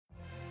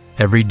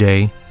Every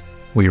day,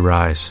 we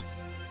rise,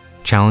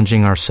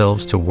 challenging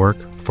ourselves to work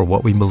for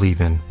what we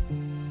believe in.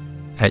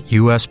 At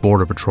U.S.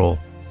 Border Patrol,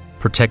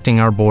 protecting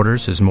our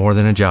borders is more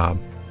than a job.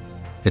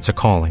 It's a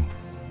calling.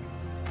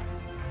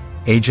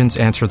 Agents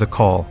answer the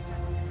call,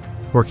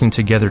 working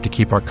together to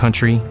keep our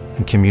country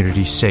and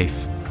communities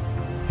safe.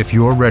 If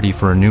you are ready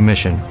for a new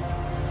mission,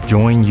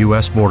 join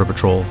U.S. Border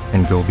Patrol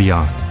and go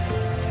beyond.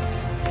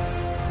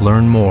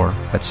 Learn more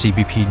at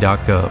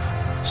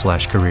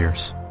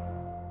cbp.gov/careers.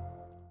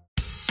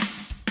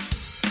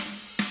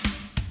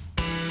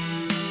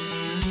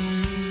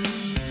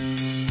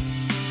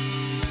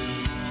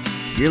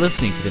 You're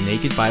listening to the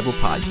Naked Bible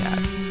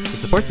Podcast. To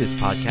support this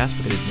podcast,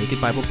 go to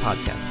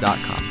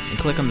nakedbiblepodcast.com and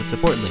click on the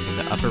support link in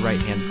the upper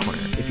right-hand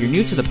corner. If you're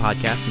new to the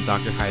podcast and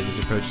Dr. Heiser's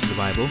approach to the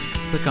Bible,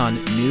 click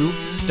on New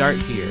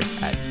Start Here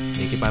at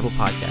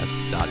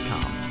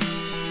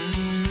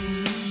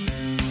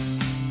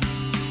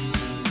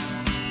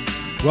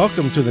nakedbiblepodcast.com.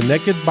 Welcome to the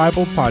Naked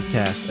Bible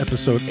Podcast,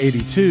 episode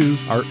 82,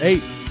 our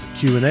 8th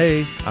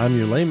Q&A. I'm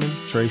your layman,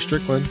 Trey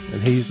Strickland,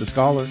 and he's the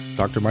scholar,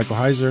 Dr. Michael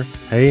Heiser.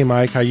 Hey,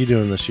 Mike, how you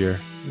doing this year?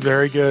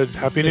 Very good.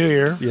 Happy New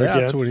Year. Yeah,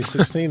 again.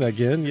 2016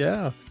 again,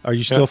 yeah. Are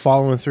you still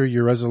following through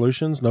your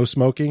resolutions? No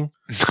smoking?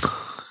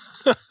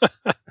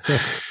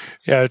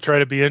 Yeah, try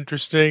to be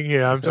interesting.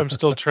 Yeah, I'm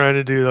still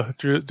trying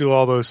to do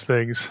all those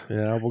things.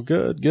 Yeah, well,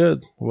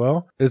 good.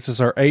 Well, this is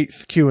our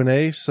 8th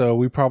Q&A, so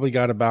we probably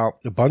got about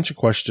a bunch of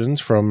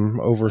questions from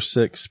over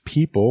 6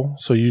 people.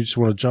 So you just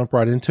want to jump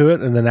right into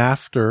it, and then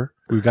after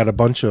we've got a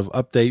bunch of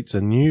updates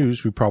and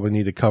news we probably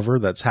need to cover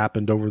that's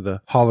happened over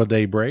the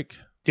holiday break.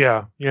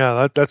 Yeah,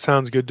 that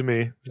sounds good to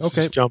me. Let's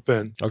just jump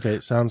in. Okay,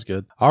 sounds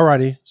good.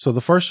 Alrighty, so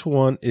the first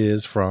one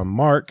is from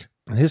Mark,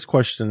 and his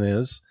question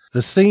is,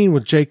 the scene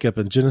with Jacob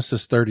in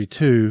Genesis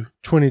 32,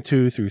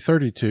 22 through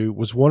 32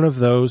 was one of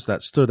those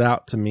that stood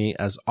out to me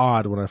as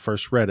odd when I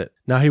first read it.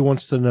 Now he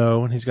wants to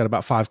know, and he's got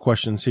about 5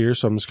 questions here,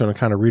 so I'm just going to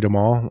kind of read them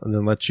all and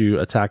then let you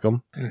attack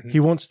them. Mm-hmm.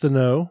 He wants to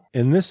know,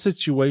 in this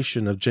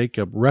situation of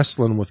Jacob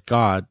wrestling with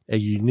God, a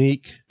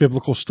unique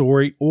biblical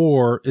story,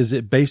 or is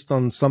it based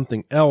on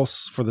something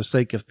else for the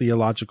sake of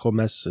theological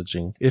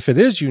messaging? If it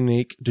is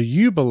unique, do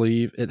you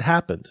believe it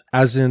happened?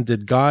 As in,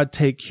 did God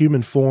take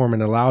human form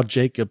and allow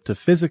Jacob to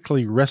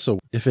physically wrestle?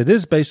 If it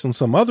is based on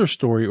some other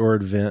story or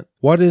event,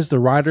 what is the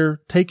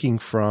writer taking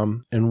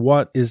from, and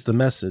what is the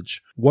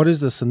message? What is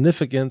the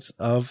significance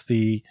of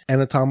the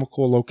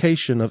anatomical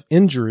location of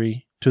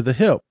injury to the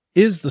hip?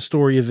 Is the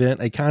story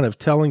event a kind of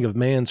telling of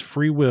man's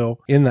free will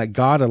in that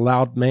God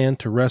allowed man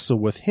to wrestle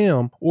with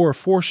him, or a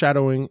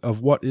foreshadowing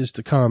of what is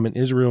to come in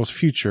Israel's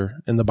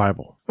future in the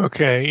Bible?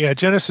 Okay, yeah,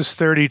 Genesis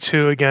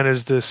 32, again,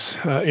 is this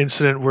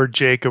incident where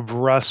Jacob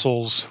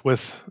wrestles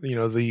with,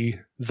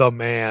 the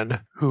man,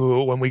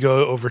 who, when we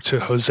go over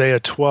to Hosea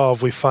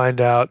 12, we find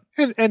out,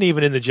 and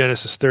even in the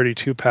Genesis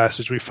 32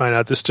 passage, we find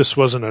out this just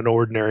wasn't an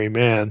ordinary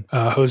man.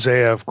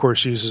 Hosea, of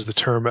course, uses the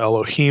term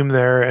Elohim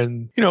there,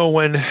 and,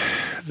 when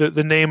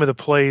the name of the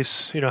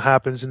place,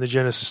 happens in the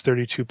Genesis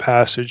 32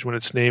 passage, when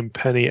it's named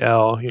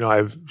Peniel,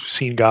 I've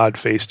seen God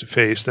face to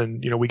face,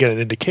 then, we get an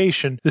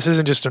indication this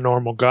isn't just a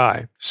normal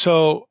guy.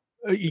 So,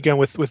 again,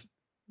 with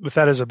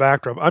that as a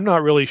backdrop, I'm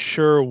not really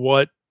sure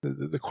what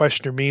the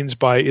questioner means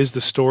by, is the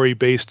story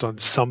based on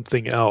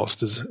something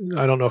else?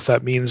 I don't know if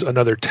that means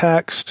another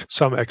text,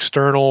 some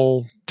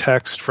external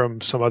text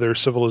from some other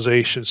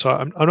civilization. So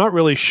I'm not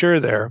really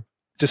sure there.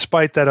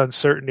 Despite that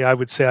uncertainty, I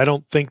would say I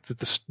don't think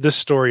that this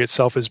story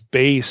itself is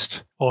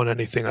based on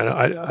anything.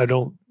 I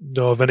don't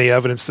know of any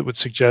evidence that would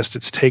suggest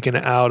it's taken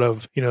out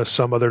of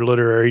some other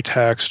literary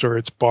text, or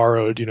it's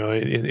borrowed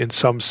in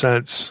some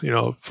sense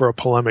for a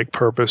polemic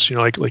purpose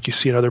like you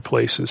see in other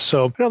places.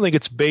 So I don't think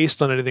it's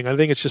based on anything. I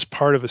think it's just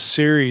part of a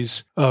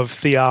series of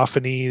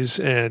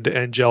theophanies and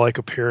angelic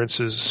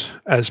appearances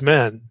as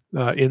men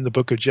in the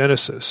book of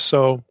Genesis.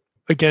 So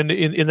again,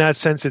 in that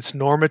sense, it's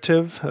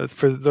normative.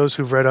 For those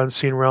who've read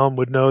Unseen Realm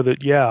would know that,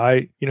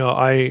 I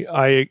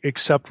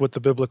accept what the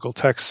biblical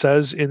text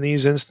says in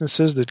these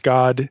instances, that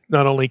God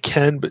not only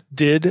can, but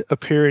did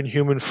appear in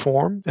human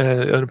form.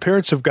 An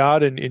appearance of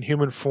God in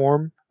human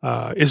form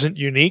isn't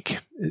unique.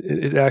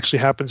 It actually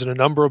happens in a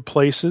number of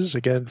places.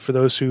 Again, for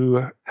those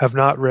who have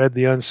not read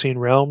the Unseen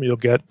Realm, you'll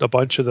get a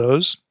bunch of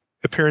those.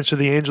 Appearance of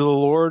the angel of the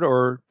Lord,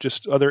 or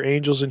just other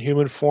angels in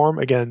human form.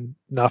 Again,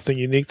 nothing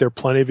unique. There are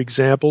plenty of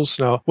examples.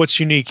 Now, what's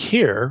unique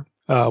here,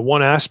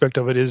 one aspect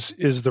of it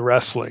is the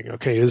wrestling,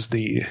 is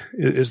the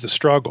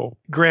struggle.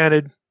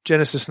 Granted,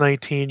 Genesis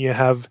 19, you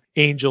have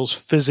angels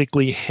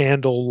physically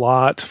handle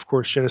Lot. Of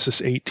course,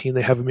 Genesis 18,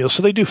 they have a meal.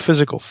 So they do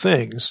physical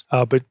things,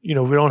 but, we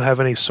don't have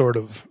any sort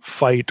of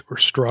fight or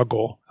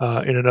struggle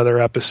in another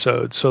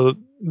episode. So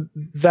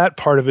that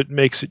part of it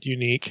makes it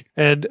unique.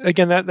 And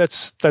again,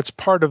 that's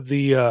part of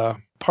the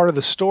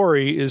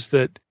story, is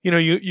that,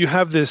 you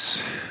have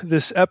this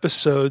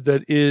episode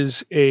that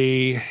is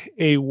a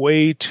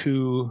way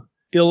to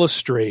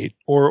illustrate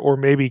or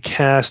maybe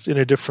cast in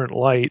a different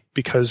light,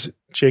 because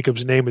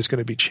Jacob's name is going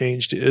to be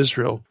changed to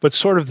Israel. But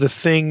sort of the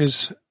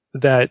things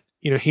that,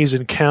 he's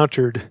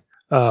encountered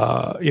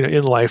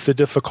in life, the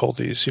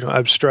difficulties,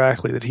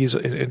 abstractly that he's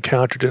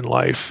encountered in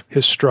life,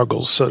 his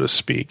struggles, so to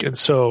speak. And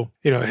so,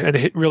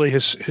 and really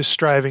his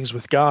strivings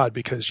with God,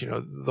 because,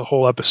 the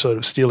whole episode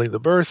of stealing the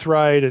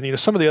birthright and,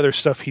 some of the other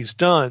stuff he's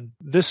done,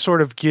 this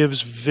sort of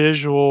gives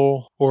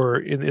visual, or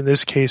in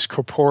this case,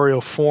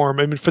 corporeal form.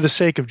 I mean, for the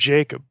sake of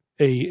Jacob,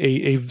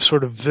 a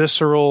sort of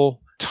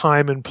visceral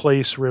time and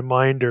place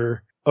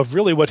reminder of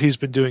really what he's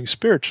been doing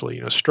spiritually,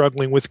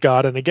 struggling with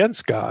God and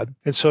against God.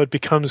 And so it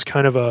becomes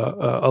kind of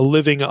a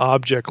living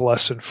object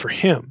lesson for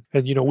him.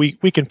 And,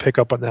 we can pick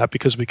up on that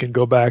because we can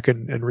go back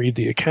and read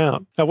the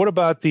account. Now, what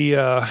about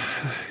the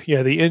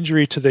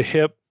injury to the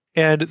hip?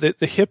 And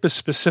the hip is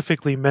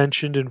specifically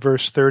mentioned in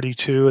verse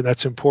 32, and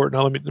that's important.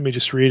 Now, let me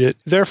just read it.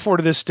 Therefore,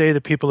 to this day, the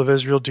people of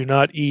Israel do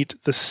not eat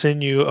the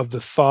sinew of the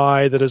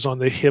thigh that is on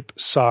the hip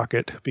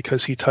socket,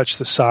 because he touched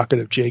the socket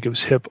of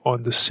Jacob's hip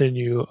on the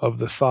sinew of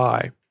the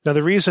thigh. Now,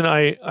 the reason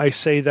I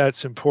say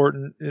that's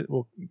important, it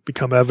will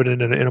become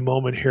evident in a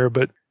moment here,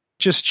 but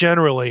just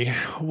generally,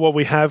 what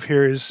we have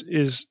here is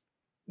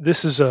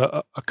this is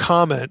a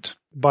comment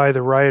by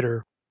the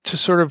writer to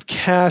sort of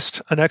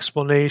cast an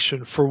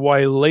explanation for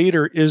why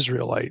later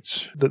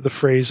Israelites, the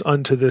phrase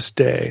unto this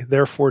day,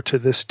 therefore to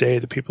this day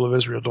the people of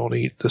Israel don't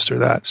eat this or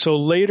that. So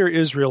later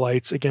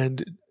Israelites, again,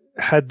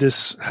 had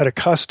a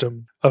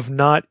custom of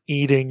not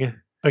eating,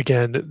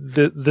 again,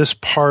 this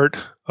part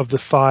of the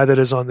thigh that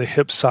is on the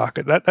hip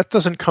socket. That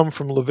doesn't come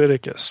from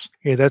Leviticus.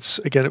 Okay, that's,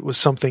 again, it was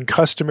something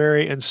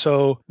customary. And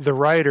so the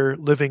writer,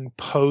 living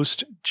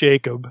post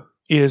Jacob,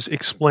 is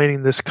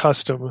explaining this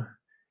custom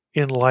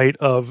in light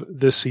of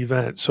this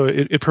event. So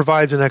it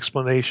provides an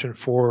explanation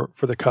for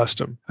the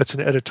custom. That's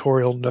an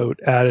editorial note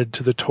added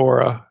to the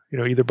Torah,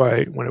 either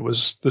by when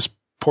this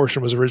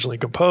portion was originally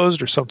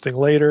composed or something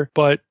later,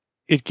 but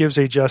it gives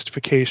a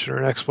justification or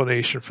an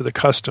explanation for the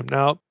custom.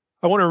 Now,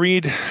 I want to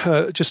read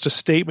just a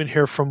statement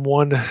here from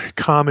one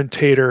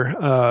commentator.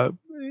 A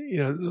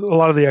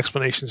lot of the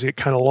explanations get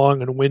kind of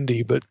long and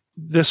windy, but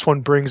this one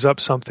brings up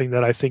something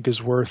that I think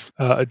is worth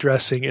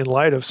addressing in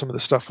light of some of the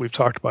stuff we've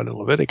talked about in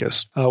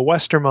Leviticus.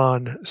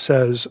 Westermann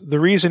says,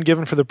 the reason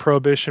given for the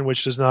prohibition,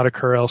 which does not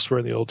occur elsewhere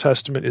in the Old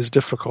Testament, is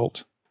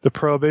difficult. The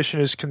prohibition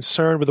is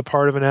concerned with a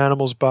part of an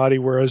animal's body,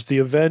 whereas the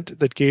event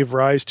that gave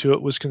rise to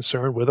it was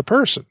concerned with a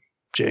person,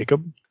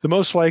 Jacob. The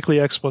most likely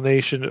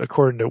explanation,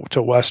 according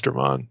to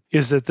Westermann,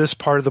 is that this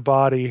part of the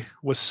body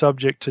was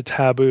subject to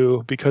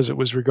taboo because it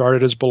was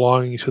regarded as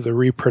belonging to the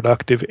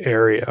reproductive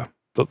area,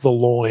 the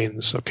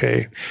loins,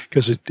 okay,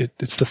 because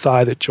it's the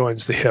thigh that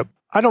joins the hip.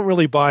 I don't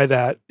really buy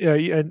that,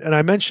 and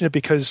I mention it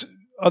because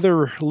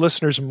other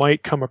listeners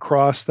might come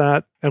across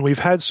that, and we've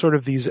had sort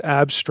of these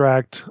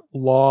abstract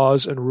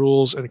laws and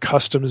rules and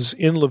customs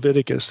in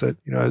Leviticus that,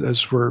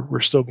 as we're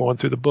still going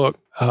through the book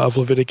of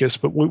Leviticus,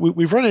 but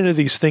we've run into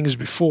these things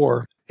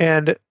before,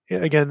 and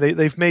again,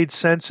 they've made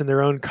sense in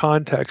their own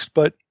context,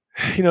 but,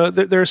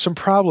 there are some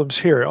problems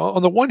here.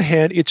 On the one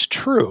hand, it's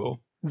true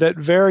that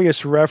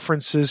various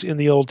references in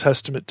the Old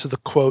Testament to the,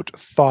 quote,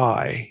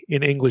 thigh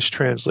in English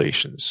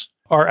translations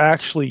are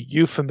actually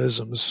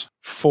euphemisms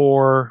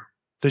for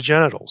the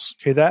genitals.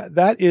 Okay,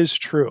 that is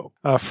true.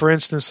 For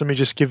instance, let me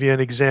just give you an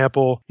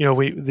example.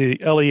 The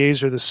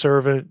Eliezer, the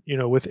servant,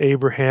 with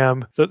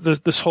Abraham,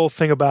 this whole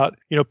thing about,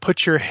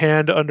 put your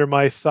hand under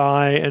my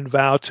thigh and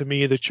vow to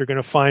me that you're going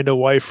to find a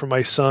wife for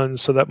my son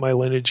so that my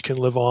lineage can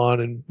live on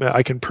and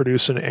I can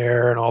produce an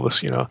heir and all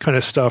this, kind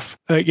of stuff.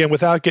 Again,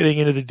 without getting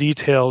into the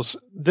details,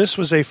 this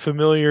was a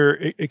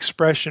familiar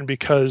expression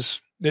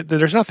because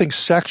there's nothing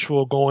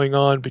sexual going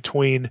on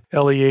between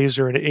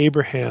Eliezer and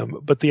Abraham,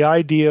 but the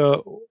idea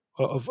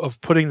of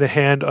putting the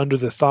hand under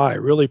the thigh,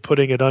 really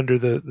putting it under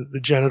the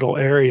genital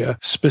area.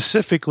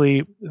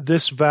 Specifically,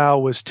 this vow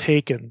was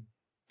taken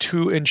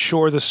to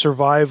ensure the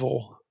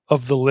survival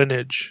of the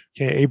lineage.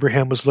 Okay,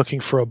 Abraham was looking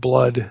for a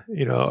blood,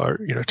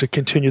 to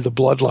continue the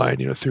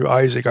bloodline, through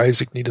Isaac.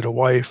 Isaac needed a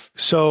wife.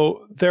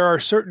 So there are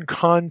certain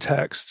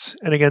contexts,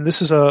 and again,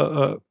 this is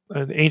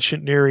an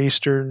ancient Near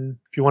Eastern,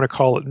 if you want to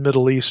call it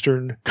Middle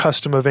Eastern,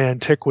 custom of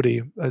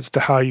antiquity as to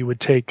how you would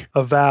take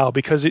a vow,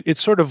 because it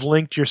sort of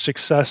linked your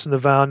success in the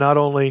vow, not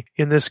only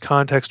in this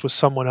context with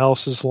someone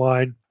else's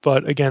line,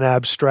 but again,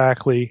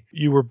 abstractly,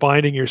 you were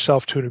binding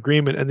yourself to an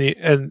agreement and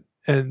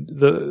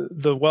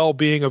the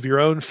well-being of your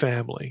own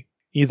family,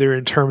 either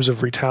in terms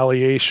of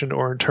retaliation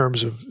or in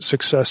terms of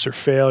success or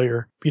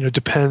failure,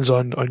 depends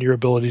on your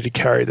ability to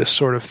carry this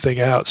sort of thing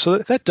out. So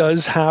that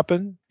does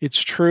happen.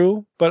 It's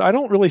true. But I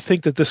don't really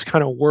think that this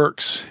kind of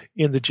works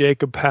in the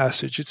Jacob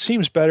passage. It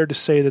seems better to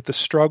say that the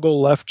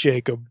struggle left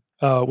Jacob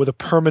with a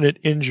permanent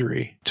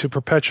injury to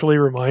perpetually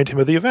remind him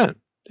of the event.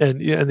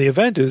 And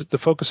the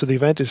focus of the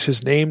event is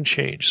his name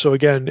change. So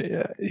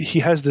again,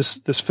 he has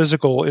this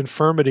physical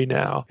infirmity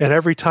now, and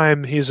every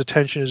time his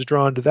attention is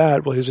drawn to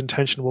that, well, his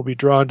attention will be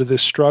drawn to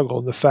this struggle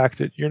and the fact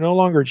that you're no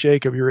longer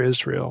Jacob, you're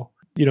Israel.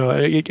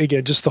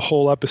 Again, just the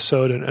whole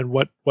episode and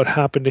what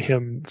happened to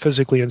him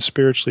physically and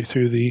spiritually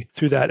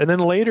through that. And then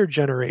later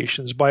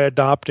generations, by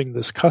adopting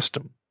this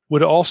custom,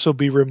 would also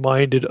be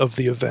reminded of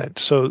the event.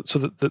 So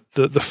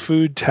the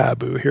food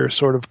taboo here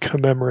sort of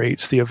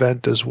commemorates the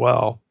event as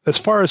well. As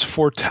far as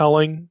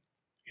foretelling,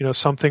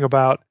 something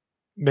about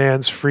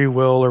man's free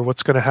will or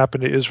what's going to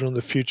happen to Israel in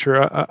the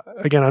future.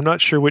 Again, I'm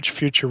not sure which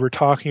future we're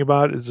talking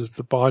about. Is this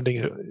the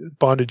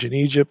bondage in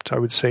Egypt? I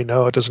would say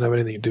no, it doesn't have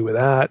anything to do with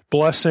that.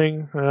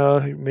 Blessing,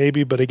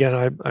 maybe, but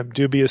again, I'm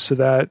dubious to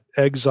that.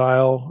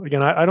 Exile,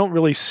 again, I don't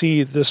really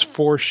see this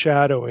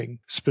foreshadowing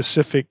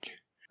specific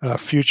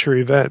future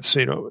events.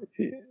 And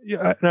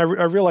I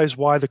realize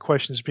why the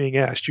question is being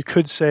asked. You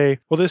could say,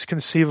 well, this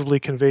conceivably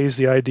conveys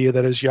the idea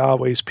that as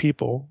Yahweh's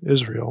people,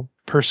 Israel,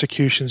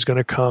 persecution is going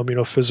to come,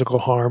 physical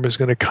harm is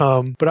going to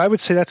come. But I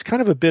would say that's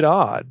kind of a bit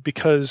odd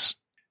because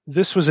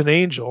this was an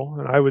angel,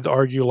 and I would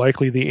argue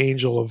likely the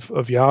angel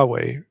of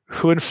Yahweh,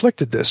 who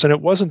inflicted this. And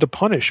it wasn't a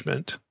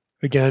punishment.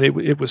 Again,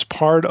 it was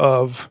part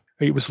of,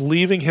 it was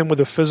leaving him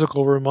with a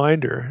physical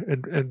reminder.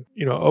 And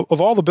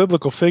of all the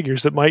biblical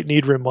figures that might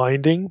need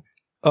reminding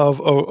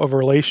of a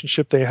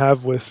relationship they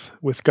have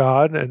with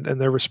God and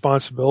their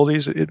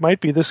responsibilities, it might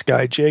be this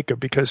guy, Jacob,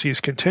 because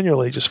he's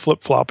continually just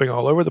flip-flopping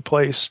all over the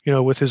place,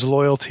 with his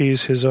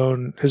loyalties, his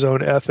own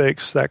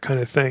ethics, that kind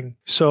of thing.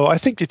 So I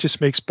think it just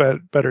makes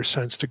better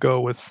sense to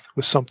go with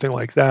something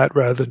like that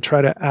rather than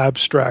try to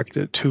abstract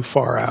it too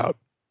far out.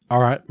 All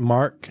right.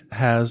 Mark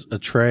has a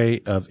tray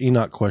of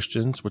Enoch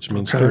questions, which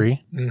means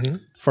 3. Mm-hmm.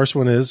 First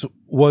one is,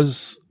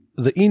 was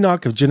the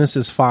Enoch of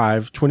Genesis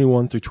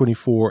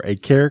 5:21-24 a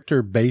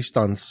character based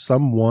on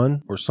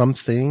someone or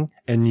something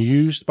and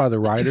used by the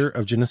writer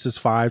of Genesis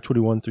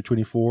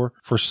 5:21-24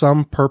 for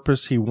some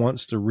purpose he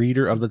wants the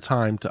reader of the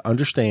time to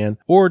understand?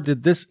 Or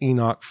did this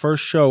Enoch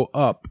first show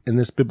up in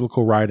this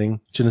biblical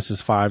writing,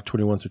 Genesis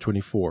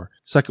 5:21-24?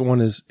 Second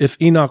one is, if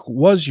Enoch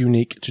was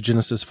unique to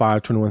Genesis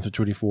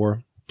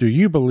 5:21-24, do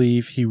you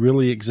believe he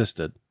really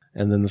existed?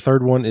 And then the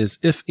third one is,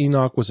 if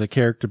Enoch was a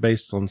character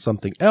based on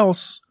something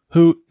else,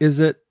 who is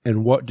it,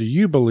 and what do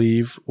you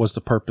believe was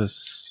the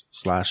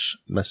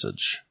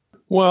purpose/message?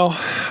 Well,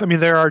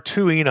 there are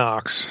 2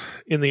 Enochs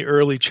in the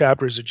early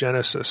chapters of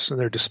Genesis, and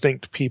they're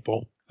distinct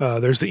people.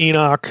 There's the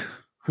Enoch,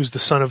 who's the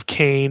son of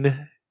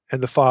Cain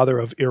and the father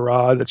of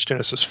Irad. That's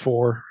Genesis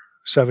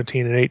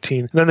 4:17 and 18.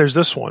 And then there's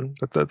this one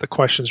that the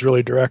question's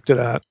really directed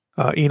at.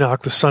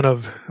 Enoch, the son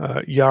of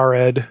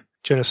Yared,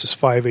 Genesis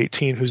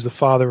 5:18, who's the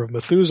father of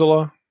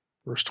Methuselah,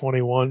 verse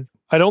 21.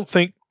 I don't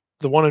think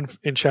the one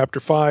in chapter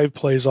 5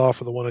 plays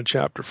off of the one in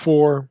chapter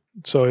 4.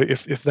 So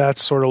if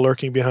that's sort of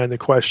lurking behind the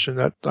question,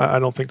 that I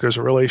don't think there's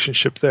a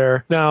relationship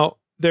there. Now,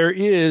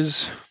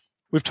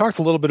 we've talked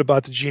a little bit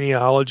about the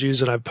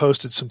genealogies, and I've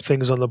posted some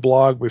things on the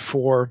blog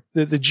before.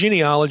 The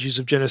genealogies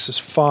of Genesis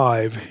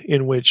 5,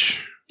 in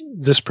which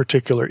this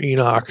particular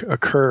Enoch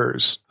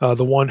occurs,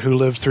 the one who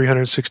lived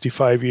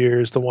 365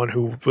 years, the one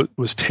who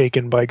was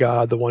taken by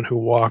God, the one who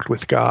walked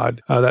with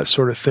God, that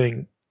sort of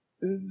thing.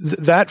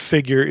 That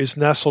figure is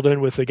nestled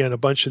in with, again, a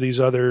bunch of these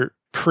other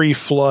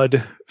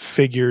pre-flood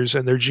figures,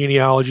 and their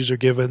genealogies are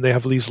given. They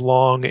have these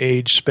long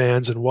age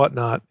spans and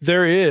whatnot.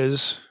 There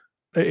is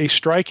a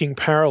striking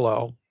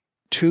parallel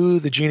to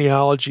the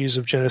genealogies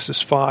of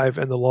Genesis 5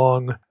 and the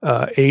long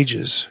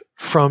ages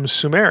from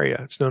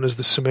Sumeria. It's known as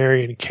the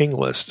Sumerian king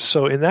list.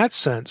 So in that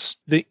sense,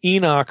 the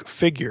Enoch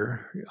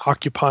figure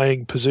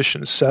occupying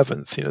position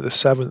 7th, the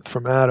 7th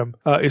from Adam,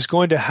 is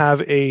going to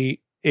have a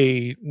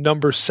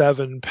number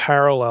 7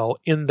 parallel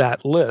in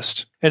that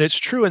list. And it's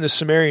true in the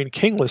Sumerian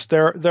king list,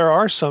 there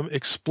are some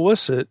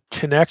explicit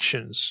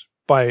connections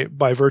by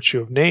virtue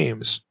of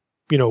names,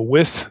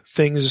 with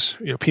things,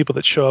 people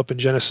that show up in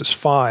Genesis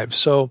 5.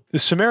 So the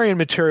Sumerian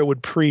material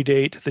would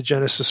predate the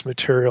Genesis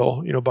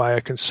material, by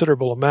a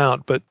considerable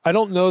amount. But I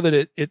don't know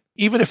that it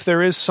even if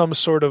there is some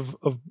sort of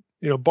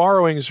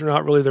borrowing is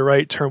not really the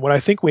right term. What I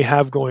think we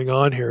have going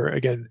on here,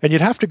 again, and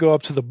you'd have to go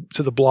up to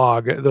the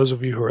blog, those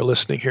of you who are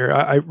listening here.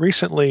 I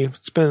recently,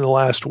 it's been in the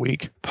last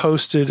week,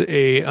 posted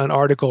an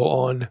article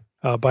on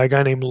by a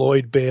guy named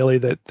Lloyd Bailey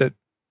that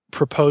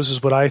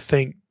proposes what I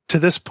think, to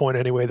this point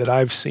anyway, that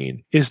I've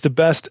seen, is the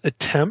best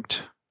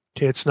attempt.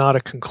 Okay, it's not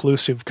a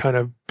conclusive kind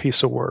of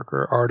piece of work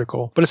or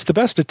article, but it's the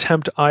best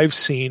attempt I've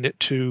seen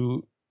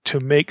to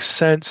make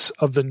sense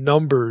of the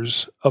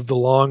numbers of the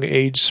long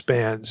age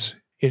spans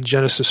in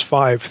Genesis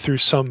 5 through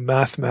some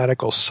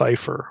mathematical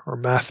cipher or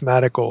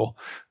mathematical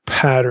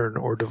pattern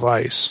or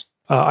device.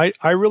 I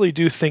really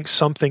do think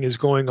something is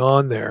going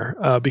on there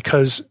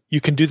because you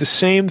can do the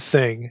same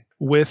thing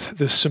with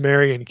the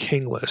Sumerian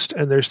king list.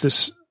 And there's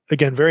this,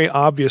 again, very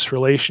obvious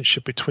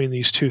relationship between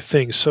these two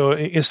things. So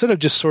instead of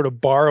just sort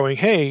of borrowing,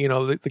 hey,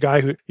 the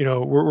guy who,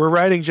 we're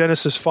writing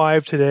Genesis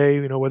 5 today,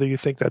 whether you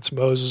think that's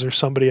Moses or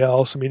somebody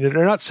else.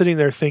 They're not sitting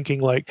there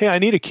thinking like, hey, I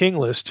need a king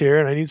list here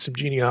and I need some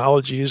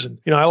genealogies and,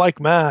 I like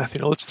math,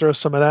 let's throw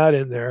some of that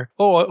in there.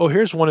 Oh,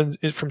 here's one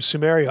from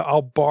Sumeria.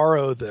 I'll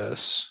borrow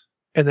this.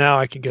 And now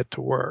I can get to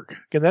work.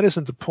 Again, that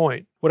isn't the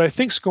point. What I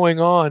think's going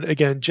on,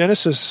 again,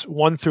 Genesis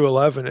 1 through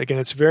 11, again,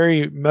 it's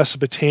very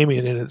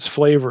Mesopotamian in its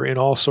flavor in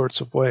all sorts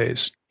of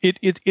ways.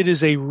 It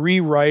is a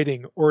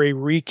rewriting or a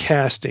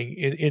recasting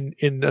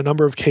in a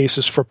number of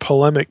cases for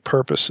polemic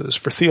purposes,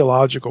 for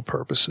theological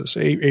purposes,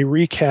 a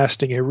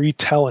recasting, a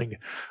retelling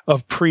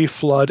of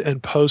pre-flood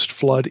and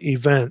post-flood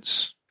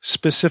events,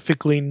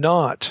 specifically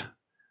not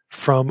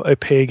from a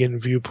pagan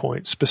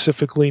viewpoint,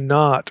 specifically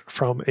not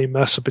from a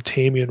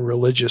Mesopotamian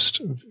religious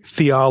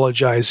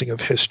theologizing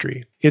of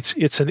history.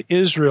 It's an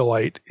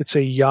Israelite, it's a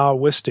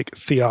Yahwistic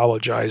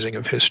theologizing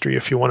of history.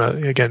 If you want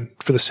to, again,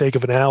 for the sake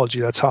of analogy,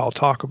 that's how I'll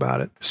talk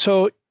about it.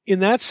 So in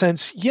that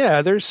sense,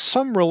 yeah, there's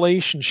some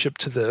relationship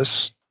to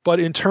this,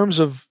 but in terms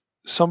of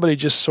somebody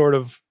just sort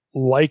of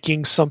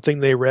liking something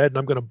they read and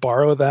I'm going to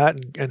borrow that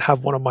and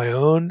have one of my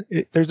own,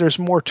 there's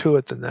more to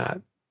it than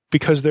that.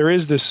 Because there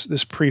is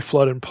this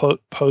pre-flood and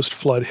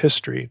post-flood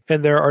history,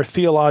 and there are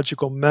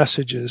theological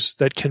messages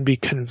that can be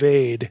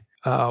conveyed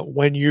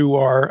when you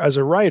are, as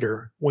a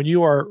writer, when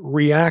you are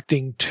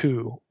reacting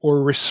to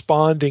or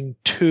responding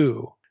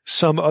to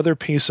some other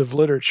piece of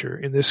literature,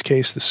 in this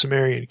case, the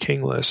Sumerian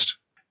King List,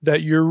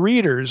 that your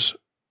readers,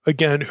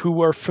 again,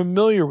 who are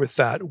familiar with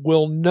that,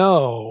 will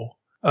know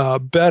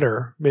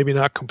better, maybe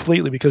not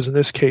completely, because in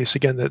this case,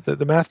 again,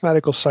 the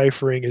mathematical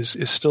ciphering is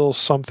still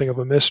something of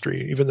a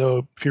mystery, even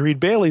though if you read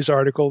Bailey's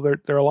article,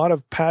 there are a lot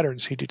of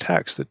patterns he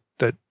detects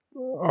that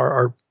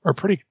are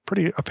pretty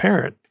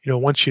apparent,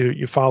 once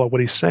you follow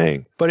what he's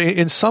saying. But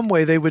in some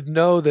way, they would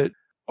know that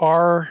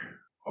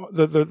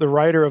the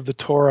writer of the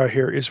Torah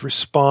here is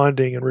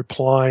responding and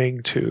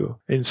replying to,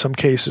 in some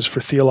cases for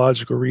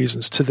theological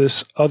reasons, to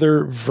this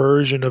other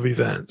version of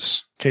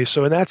events. Okay,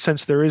 so in that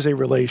sense, there is a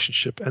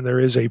relationship and there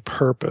is a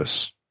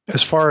purpose.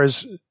 As far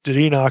as did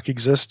Enoch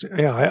exist,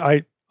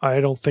 yeah,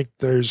 I don't think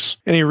there's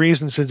any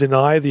reason to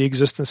deny the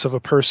existence of a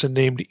person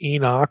named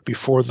Enoch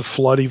before the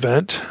flood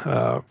event.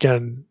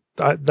 Again,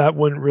 that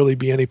wouldn't really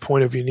be any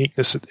point of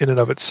uniqueness in and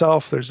of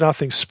itself. There's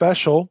nothing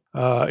special.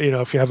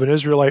 If you have an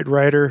Israelite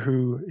writer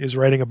who is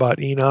writing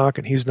about Enoch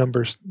and he's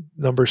number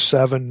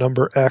 7,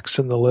 number X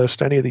in the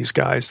list, any of these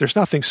guys, there's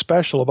nothing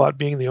special about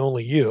being the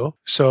only you.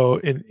 So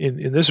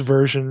in this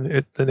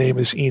version, the name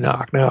is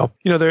Enoch. Now,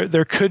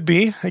 there could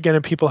be, again,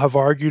 and people have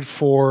argued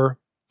for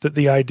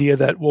the idea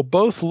that, well,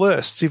 both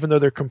lists, even though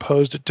they're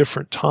composed at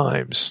different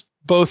times,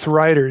 both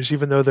writers,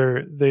 even though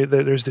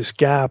there's this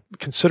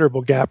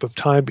considerable gap of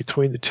time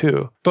between the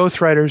two,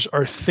 both writers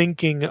are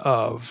thinking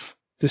of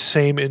the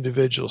same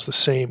individuals, the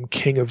same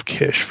king of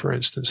Kish, for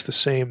instance, the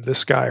same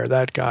this guy or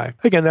that guy.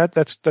 Again,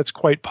 that's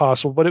quite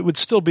possible, but it would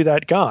still be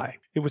that guy.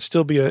 It would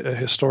still be a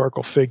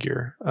historical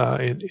figure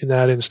in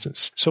that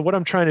instance. So what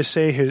I'm trying to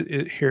say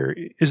here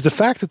is the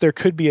fact that there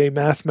could be a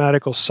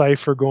mathematical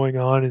cipher going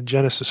on in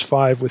Genesis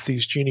 5 with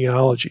these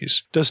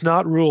genealogies does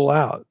not rule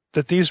out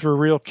that these were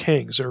real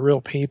kings or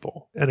real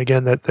people. And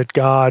again, that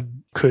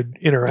God could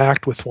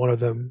interact with one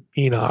of them,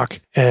 Enoch,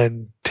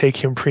 and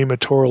take him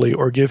prematurely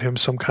or give him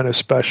some kind of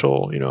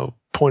special,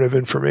 point of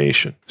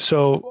information.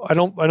 So I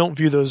don't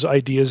view those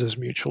ideas as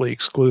mutually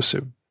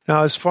exclusive.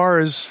 Now, as far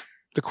as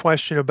the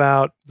question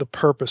about the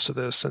purpose of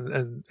this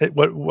and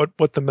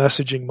what the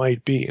messaging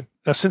might be.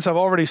 Now, since I've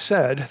already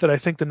said that I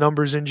think the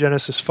numbers in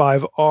Genesis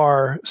 5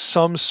 are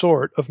some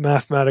sort of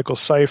mathematical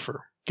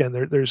cipher, again,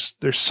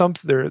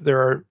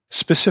 there are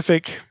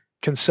specific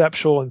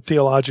conceptual and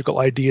theological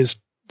ideas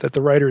that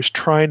the writer is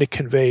trying to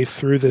convey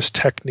through this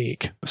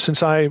technique.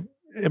 Since I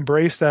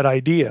embrace that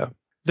idea,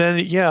 then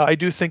yeah, I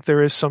do think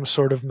there is some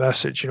sort of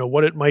message.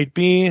 What it might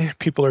be,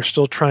 people are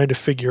still trying to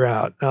figure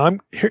out. Now,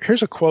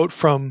 here's a quote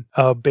from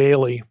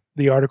Bailey,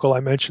 the article I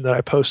mentioned that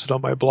I posted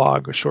on my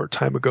blog a short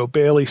time ago.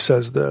 Bailey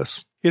says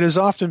this: "It has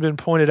often been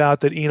pointed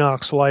out that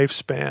Enoch's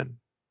lifespan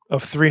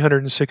of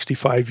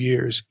 365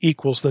 years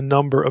equals the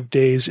number of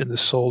days in the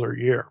solar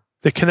year.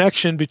 The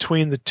connection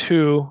between the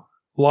two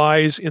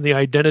lies in the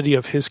identity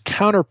of his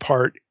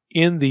counterpart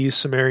in the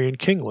Sumerian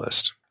king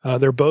list.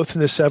 They're both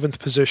in the 7th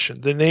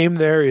position. The name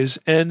there is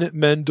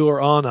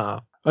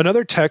En-Mendur-Ana.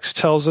 Another text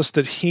tells us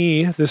that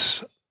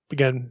this,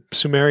 again,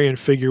 Sumerian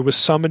figure, was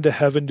summoned to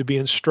heaven to be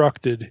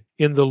instructed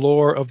in the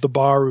lore of the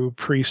Baru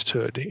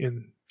priesthood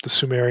in the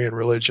Sumerian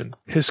religion.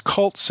 His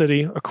cult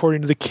city,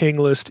 according to the king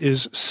list,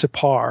 is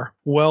Sippar,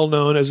 well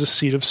known as a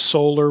seat of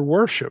solar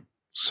worship.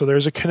 So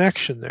there's a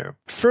connection there.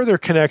 Further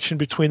connection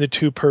between the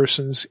two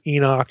persons,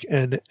 Enoch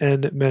and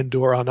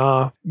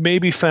En-Mendur-Ana, may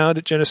be found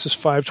at Genesis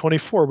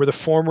 5:24, where the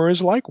former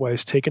is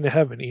likewise taken to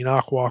heaven.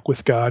 Enoch walked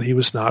with God; he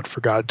was not,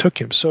 for God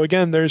took him. So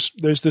again, there's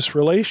this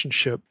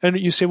relationship. And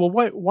you say, well,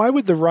 why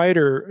would the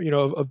writer,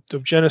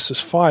 of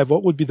Genesis 5,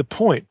 what would be the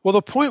point? Well,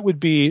 the point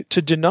would be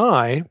to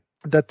deny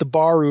that the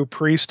Baru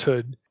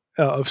priesthood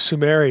of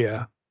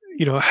Sumeria,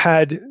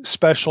 had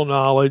special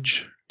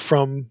knowledge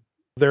from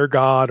their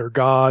god or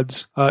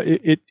gods.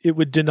 It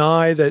would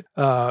deny that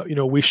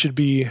we should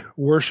be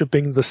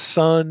worshiping the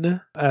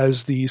sun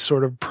as the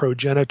sort of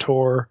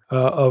progenitor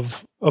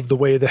of the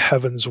way the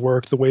heavens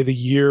work, the way the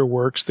year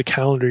works, the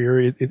calendar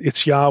year.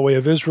 It's Yahweh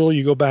of Israel.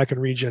 You go back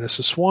and read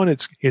Genesis 1.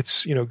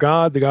 It's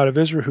God, the God of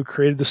Israel, who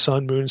created the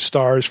sun, moon,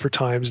 stars for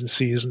times and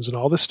seasons and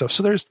all this stuff.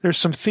 So there's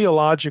some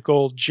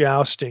theological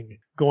jousting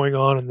going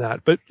on in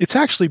that. But it's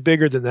actually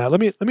bigger than that.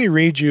 Let me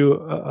read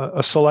you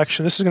a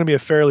selection. This is going to be a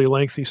fairly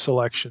lengthy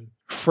selection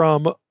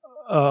from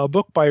a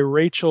book by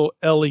Rachel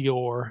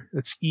Elior.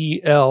 It's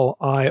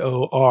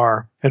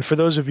Elior. And for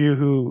those of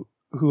you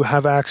who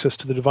have access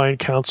to the Divine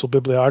Council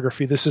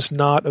bibliography, this is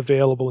not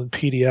available in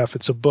PDF.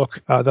 It's a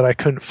book that I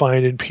couldn't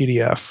find in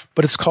PDF.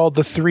 But it's called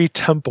The Three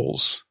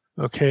Temples.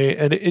 Okay,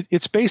 and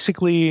it's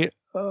basically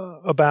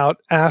about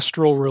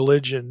astral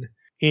religion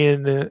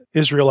in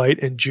Israelite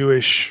and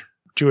Jewish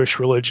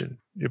religion,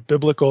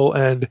 biblical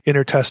and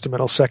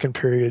intertestamental second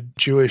period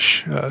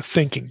Jewish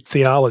thinking,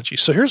 theology.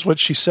 So here's what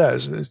she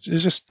says. It's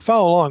just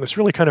follow along. It's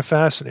really kind of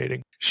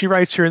fascinating. She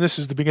writes here, and this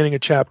is the beginning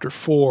of chapter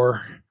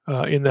 4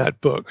 in that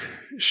book.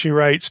 She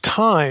writes,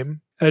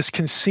 time, as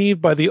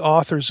conceived by the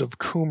authors of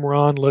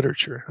Qumran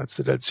literature, that's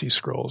the Dead Sea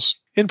Scrolls,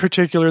 in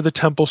particular the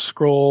Temple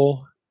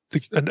Scroll,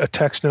 a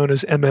text known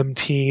as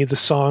MMT, the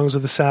Songs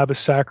of the Sabbath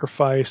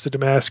Sacrifice, the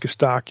Damascus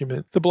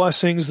Document, the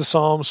Blessings, the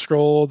Psalm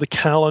Scroll, the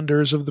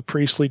calendars of the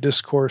priestly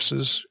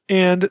discourses,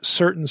 and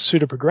certain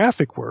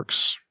pseudepigraphic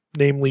works,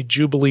 namely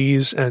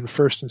Jubilees and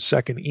 1st and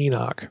 2nd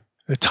Enoch.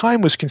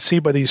 Time was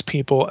conceived by these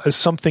people as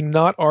something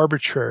not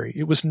arbitrary.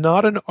 It was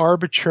not an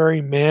arbitrary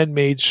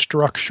man-made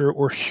structure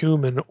or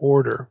human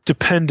order,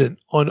 dependent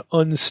on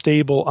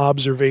unstable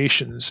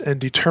observations and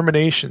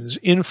determinations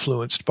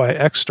influenced by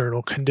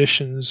external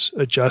conditions,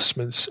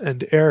 adjustments,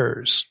 and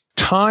errors.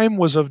 Time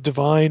was of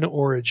divine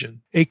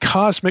origin, a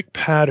cosmic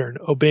pattern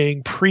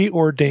obeying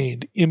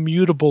preordained,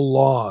 immutable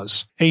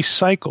laws. A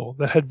cycle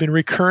that had been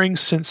recurring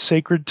since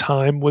sacred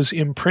time was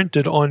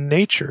imprinted on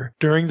nature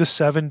during the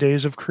 7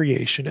 days of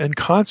creation and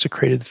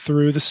consecrated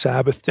through the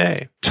Sabbath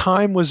day.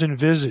 Time was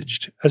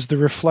envisaged as the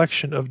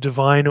reflection of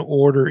divine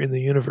order in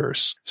the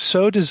universe,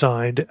 so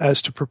designed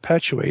as to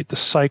perpetuate the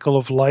cycle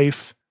of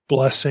life,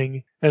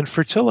 blessing, and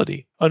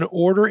fertility, an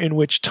order in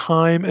which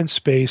time and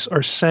space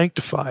are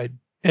sanctified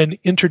and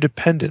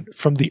interdependent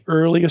from the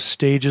earliest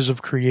stages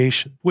of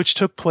creation, which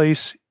took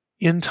place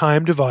in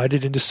time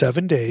divided into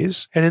 7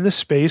 days and in the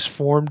space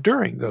formed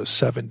during those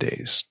 7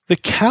 days. The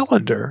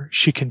calendar,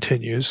 she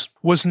continues,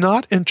 was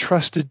not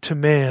entrusted to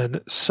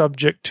man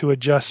subject to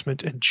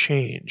adjustment and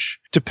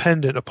change,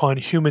 dependent upon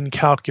human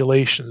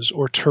calculations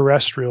or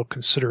terrestrial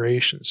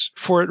considerations,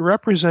 for it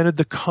represented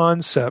the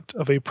concept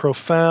of a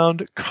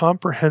profound,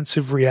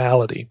 comprehensive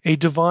reality, a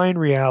divine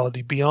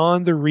reality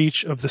beyond the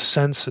reach of the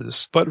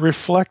senses, but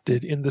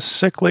reflected in the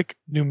cyclic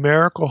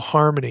numerical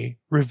harmony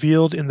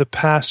revealed in the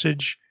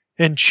passage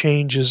and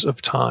changes of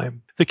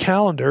time. The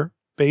calendar,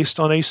 based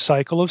on a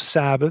cycle of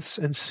Sabbaths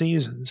and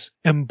seasons,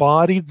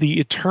 embodied the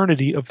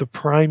eternity of the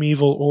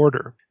primeval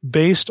order,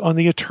 based on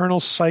the eternal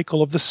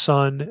cycle of the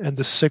sun and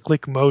the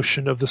cyclic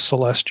motion of the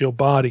celestial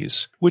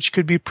bodies, which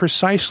could be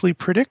precisely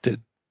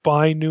predicted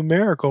by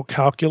numerical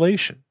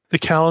calculation. The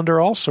calendar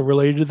also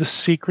related to the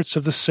secrets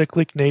of the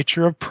cyclic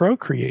nature of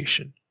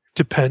procreation,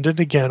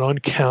 dependent again on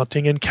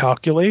counting and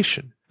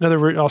calculation. In other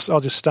words, I'll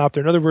just stop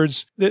there. In other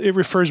words, it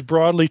refers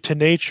broadly to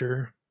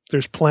nature.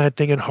 There's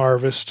planting and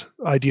harvest,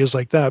 ideas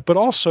like that, but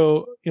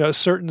also, a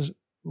certain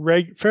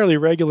fairly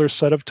regular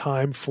set of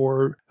time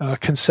for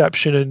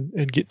conception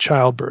and get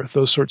childbirth,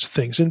 those sorts of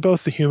things, in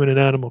both the human and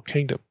animal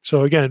kingdom.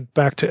 So again,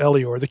 back to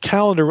Elior. The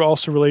calendar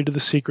also related to the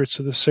secrets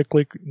of the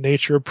cyclic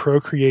nature of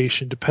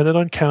procreation, dependent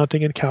on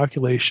counting and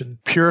calculation,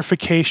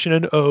 purification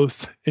and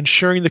oath,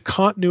 ensuring the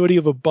continuity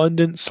of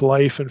abundance,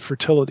 life, and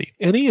fertility.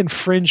 Any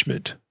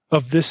infringement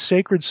of this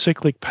sacred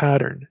cyclic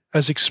pattern,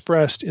 as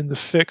expressed in the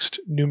fixed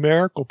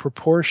numerical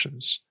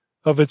proportions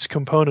of its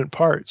component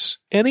parts,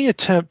 any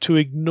attempt to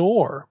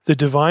ignore the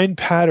divine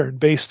pattern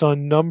based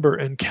on number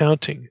and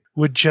counting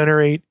would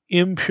generate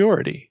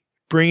impurity,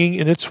 bringing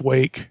in its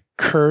wake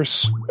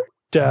curse,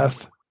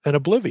 death, and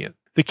oblivion.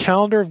 The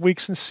calendar of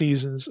weeks and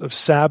seasons, of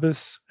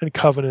Sabbaths and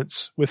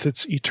covenants, with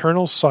its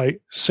eternal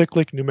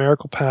cyclic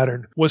numerical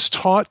pattern, was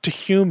taught to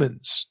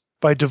humans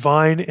by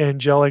divine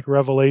angelic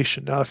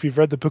revelation. Now, if you've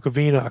read the book of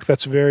Enoch,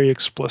 that's very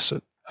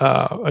explicit.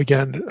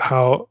 Again,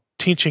 how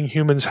teaching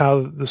humans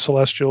how the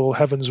celestial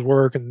heavens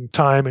work and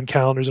time and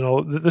calendars and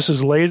all this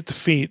is laid at the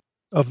feet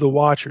of the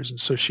watchers. And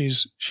so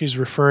she's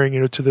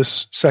referring, to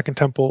this Second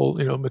Temple,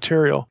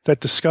 material that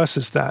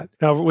discusses that.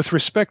 Now, with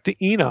respect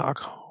to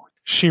Enoch,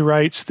 she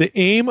writes, the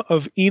aim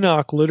of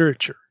Enoch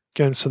literature,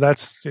 again, so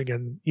that's,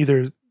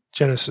 either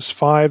Genesis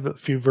 5, a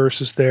few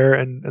verses there,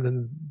 and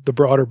then the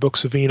broader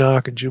books of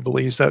Enoch and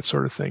Jubilees, that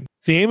sort of thing.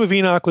 The aim of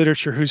Enoch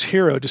literature, whose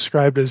hero,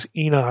 described as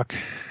Enoch,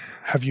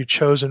 have you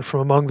chosen from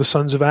among the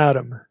sons of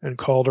Adam and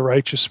called a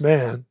righteous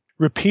man,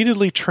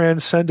 repeatedly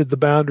transcended the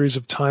boundaries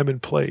of time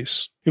and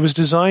place. It was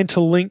designed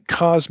to link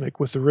cosmic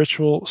with the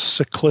ritual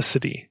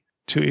cyclicity,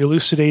 to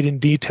elucidate in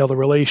detail the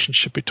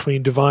relationship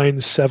between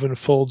divine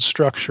sevenfold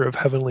structure of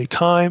heavenly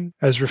time,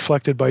 as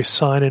reflected by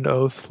sign and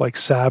oath like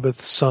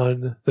Sabbath,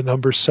 sun, the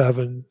number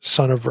 7,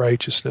 son of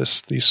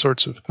righteousness, these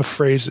sorts of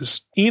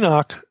phrases.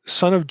 Enoch,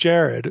 son of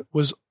Jared,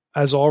 was,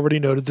 as already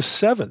noted, the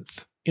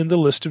 7th in the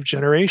list of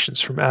generations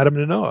from Adam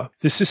to Noah.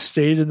 This is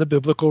stated in the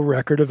biblical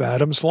record of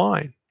Adam's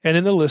line, and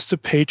in the list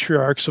of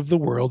patriarchs of the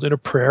world in a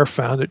prayer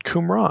found at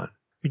Qumran.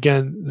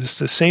 again, this is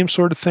the same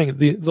sort of thing.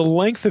 The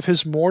length of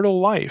his mortal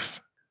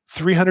life,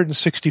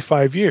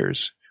 365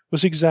 years,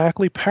 was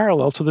exactly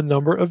parallel to the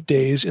number of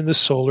days in the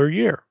solar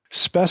year,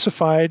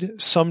 specified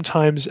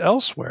sometimes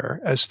elsewhere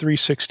as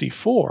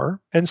 364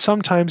 and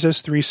sometimes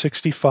as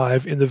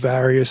 365 in the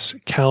various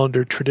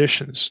calendar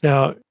traditions.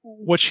 Now,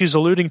 what she's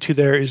alluding to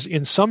there is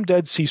in some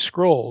Dead Sea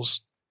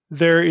Scrolls,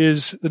 there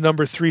is the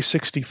number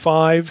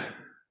 365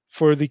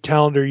 for the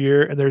calendar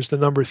year, and there's the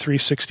number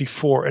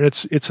 364. And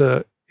it's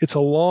a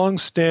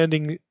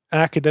long-standing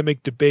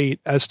academic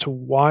debate as to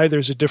why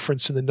there's a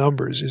difference in the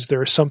numbers. Is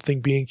there something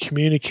being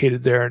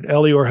communicated there? And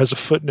Elior has a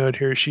footnote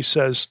here. She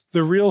says,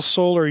 the real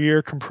solar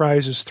year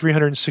comprises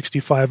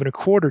 365 and a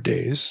quarter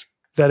days,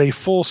 that a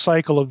full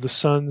cycle of the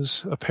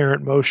sun's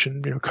apparent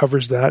motion,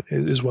 covers that,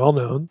 is well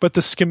known. But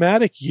the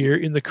schematic year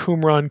in the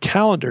Qumran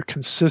calendar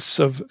consists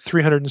of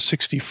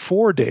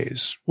 364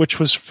 days, which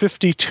was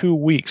 52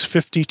 weeks,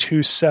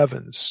 52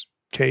 sevens.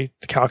 Okay,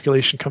 the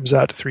calculation comes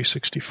out to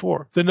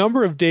 364. The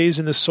number of days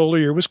in the solar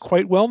year was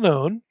quite well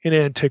known in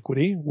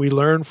antiquity. We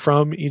learn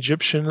from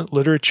Egyptian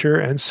literature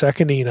and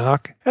Second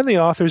Enoch, and the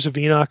authors of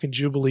Enoch and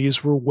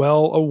Jubilees were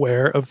well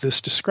aware of this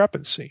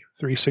discrepancy,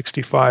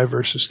 365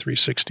 versus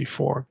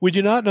 364. We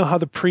do not know how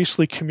the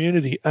priestly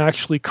community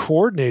actually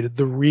coordinated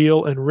the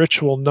real and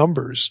ritual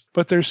numbers,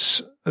 but their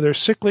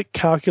cyclic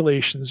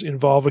calculations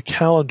involve a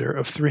calendar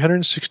of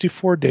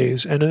 364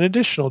 days, and an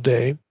additional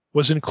day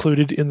was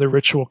included in the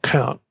ritual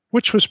count,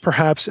 which was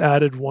perhaps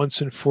added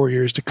once in 4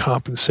 years to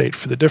compensate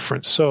for the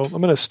difference. So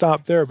I'm going to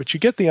stop there, but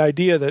you get the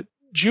idea that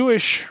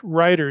Jewish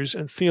writers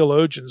and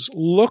theologians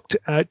looked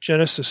at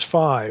Genesis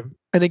 5,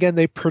 and again,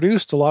 they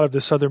produced a lot of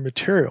this other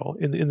material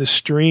in the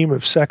stream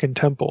of Second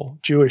Temple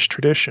Jewish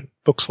tradition,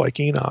 books like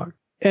Enoch.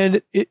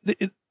 And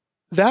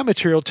that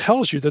material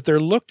tells you that they're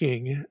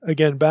looking,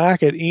 again,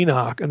 back at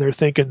Enoch, and they're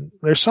thinking,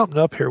 there's something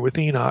up here with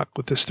Enoch,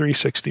 with this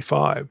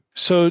 365.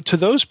 So to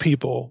those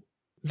people,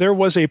 there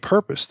was a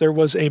purpose, there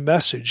was a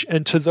message.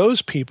 And to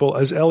those people,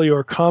 as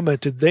Elior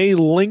commented, they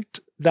linked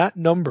that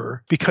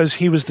number because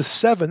he was the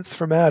seventh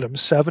from Adam.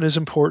 7 is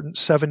important,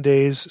 7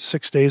 days,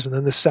 6 days, and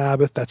then the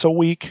Sabbath, that's a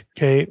week.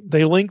 Okay.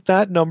 They linked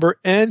that number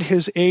and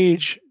his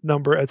age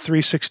number at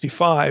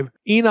 365.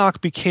 Enoch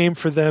became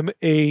for them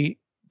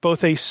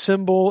both a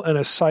symbol and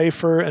a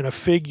cipher and a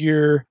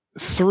figure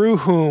through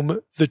whom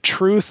the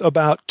truth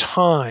about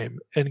time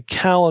and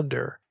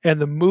calendar and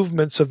the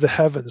movements of the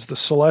heavens, the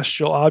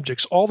celestial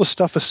objects, all the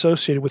stuff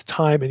associated with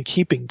time and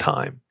keeping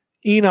time.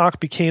 Enoch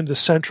became the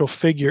central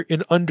figure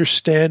in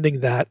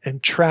understanding that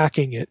and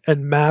tracking it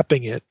and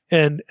mapping it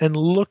and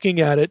looking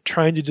at it,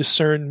 trying to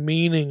discern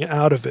meaning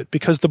out of it.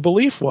 Because the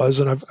belief was,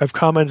 and I've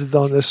commented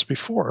on this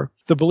before,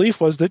 the belief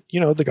was that,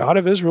 the God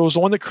of Israel was the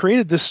one that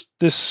created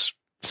this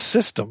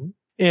system.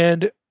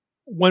 And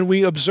when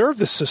we observe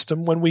the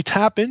system, when we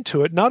tap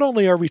into it, not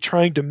only are we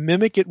trying to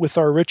mimic it with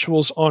our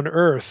rituals on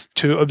earth,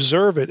 to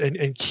observe it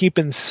and keep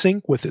in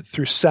sync with it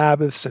through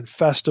Sabbaths and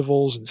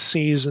festivals and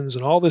seasons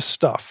and all this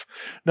stuff,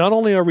 not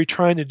only are we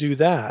trying to do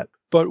that,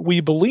 but we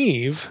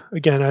believe,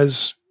 again,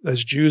 as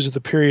Jews of the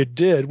period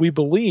did, we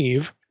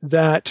believe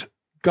that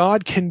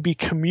God can be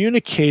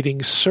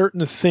communicating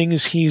certain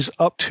things he's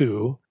up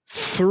to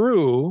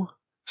through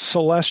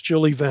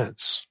celestial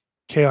events.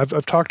 Okay,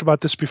 I've talked about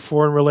this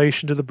before in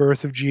relation to the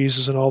birth of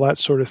Jesus and all that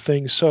sort of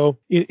thing. So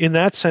in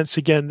that sense,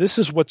 again, this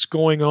is what's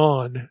going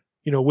on,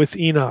 with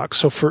Enoch.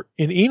 So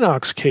in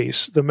Enoch's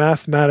case, the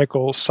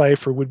mathematical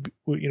cipher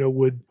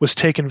was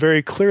taken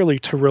very clearly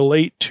to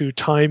relate to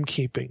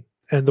timekeeping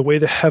and the way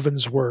the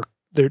heavens work.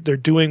 They're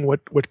doing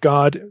what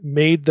God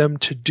made them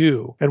to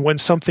do. And when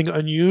something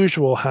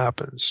unusual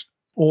happens,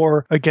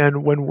 or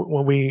again,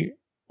 when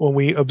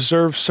we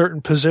observe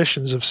certain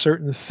positions of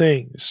certain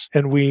things,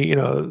 and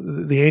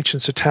the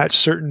ancients attach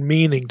certain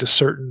meaning to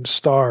certain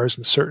stars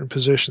and certain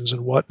positions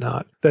and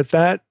whatnot,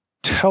 that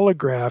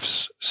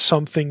telegraphs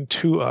something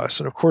to us.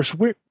 And of course,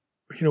 we're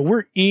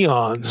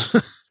eons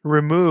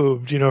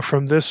removed,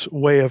 from this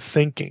way of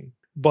thinking,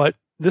 but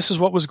this is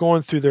what was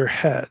going through their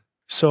head.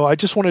 So I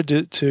just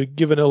wanted to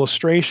give an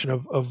illustration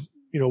of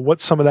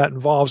what some of that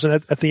involves. And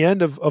at the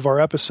end of our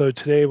episode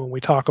today, when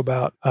we talk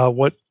about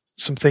what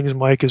some things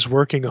Mike is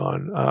working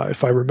on,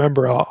 if I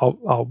remember,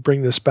 I'll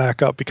bring this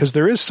back up, because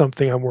there is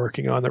something I'm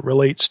working on that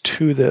relates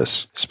to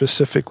this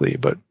specifically.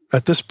 But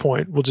at this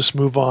point, we'll just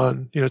move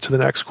on, to the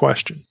next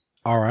question.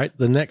 All right.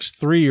 The next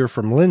 3 are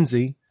from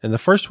Lindsay. And the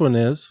first one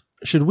is,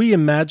 should we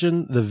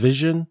imagine the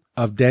vision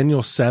of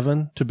Daniel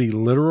 7 to be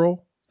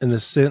literal, in the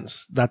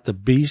sense that the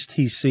beast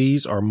he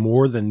sees are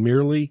more than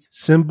merely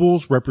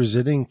symbols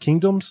representing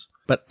kingdoms,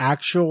 but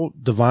actual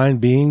divine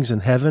beings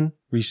in heaven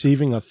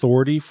receiving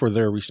authority for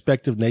their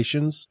respective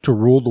nations to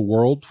rule the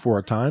world for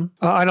a time?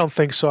 I don't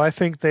think so. I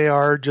think they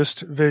are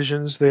just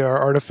visions. They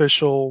are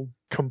artificial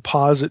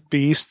composite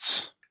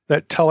beasts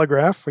that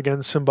telegraph,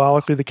 again,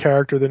 symbolically the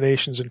character of the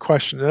nations in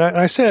question. And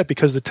I say that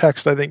because the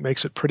text, I think,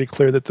 makes it pretty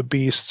clear that the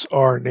beasts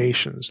are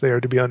nations. They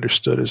are to be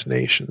understood as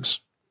nations.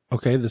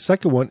 Okay, the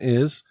second one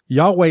is,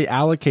 Yahweh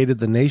allocated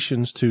the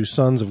nations to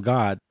sons of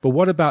God, but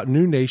what about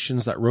new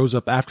nations that rose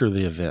up after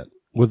the event?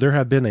 would there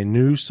have been a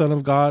new Son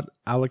of God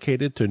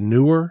allocated to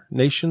newer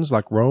nations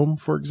like Rome,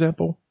 for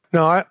example?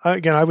 No,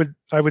 I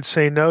would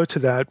say no to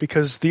that,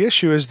 because the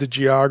issue is the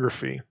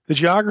geography. The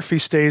geography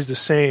stays the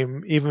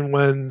same even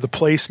when the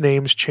place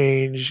names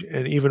change,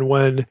 and even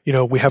when,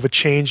 we have a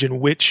change in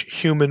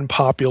which human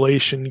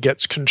population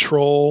gets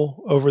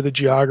control over the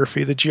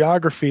geography. The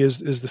geography is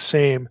the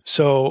same.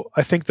 So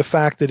I think the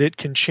fact that it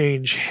can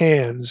change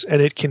hands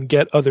and it can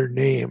get other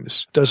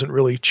names doesn't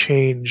really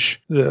change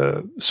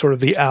the sort of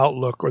the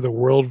outlook or the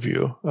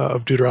worldview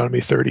of Deuteronomy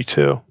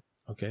 32.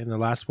 Okay, and the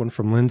last one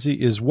from Lindsay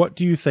is, what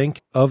do you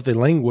think of the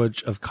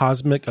language of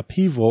cosmic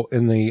upheaval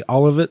in the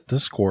Olivet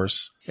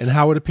Discourse, and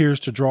how it appears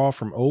to draw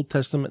from Old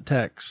Testament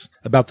texts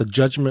about the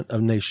judgment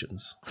of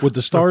nations? Would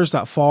the stars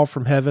that fall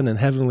from heaven and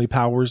heavenly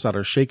powers that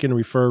are shaken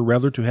refer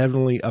rather to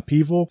heavenly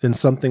upheaval than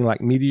something like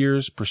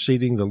meteors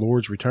preceding the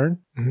Lord's return?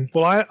 Mm-hmm.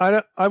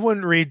 Well, I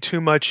wouldn't read too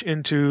much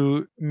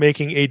into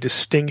making a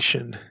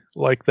distinction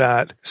like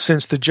that,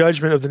 since the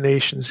judgment of the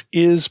nations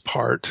is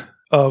part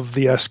of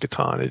the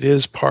eschaton. It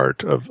is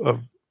part of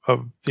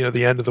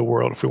the end of the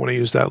world, if we want to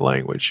use that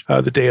language,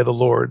 the day of the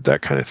Lord,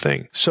 that kind of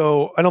thing.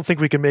 So I don't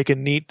think we can make a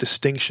neat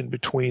distinction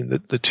between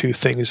the two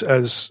things,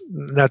 as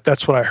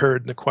that's what I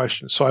heard in the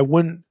question. So I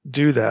wouldn't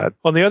do that.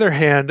 On the other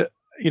hand,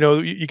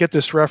 you get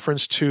this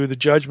reference to the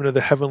judgment of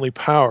the heavenly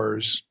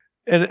powers.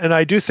 And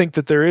I do think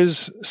that there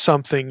is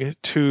something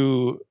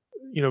to,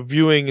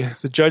 viewing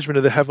the judgment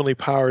of the heavenly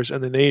powers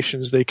and the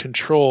nations they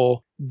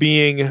control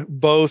being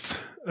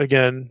both,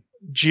 again,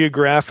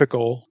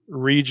 geographical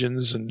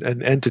regions and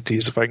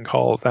entities, if I can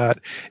call it that,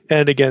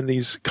 and again,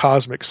 these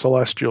cosmic,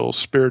 celestial,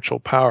 spiritual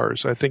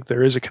powers. I think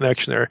there is a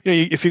connection there.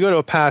 If you go to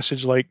a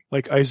passage like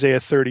Isaiah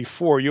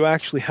 34, you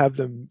actually have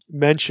them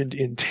mentioned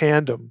in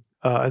tandem.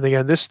 And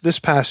again, this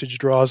passage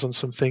draws on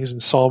some things in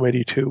Psalm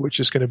 82,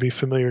 which is going to be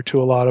familiar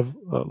to a lot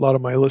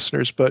of my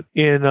listeners. But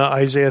in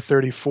Isaiah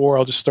 34,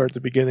 I'll just start at the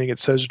beginning. It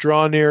says,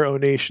 "Draw near, O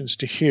nations,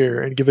 to hear,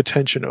 and give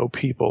attention, O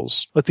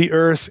peoples. Let the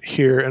earth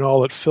hear and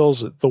all that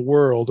fills it, the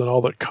world and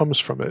all that comes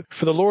from it.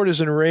 For the Lord is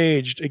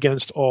enraged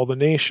against all the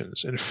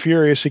nations, and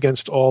furious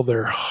against all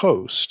their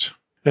host."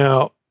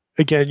 Now,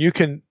 again, you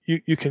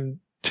can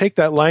take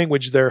that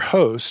language, their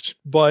host,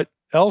 but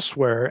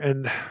elsewhere,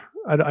 and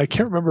I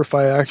can't remember if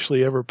I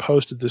actually ever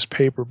posted this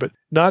paper, but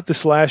not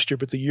this last year,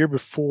 but the year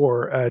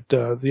before at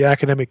the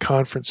academic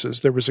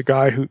conferences, there was a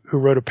guy who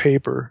wrote a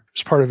paper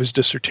as part of his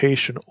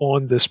dissertation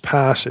on this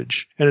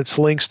passage, and it's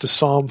links to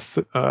Psalm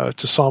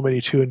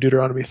 82 and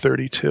Deuteronomy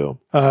 32.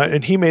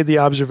 And he made the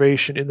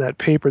observation in that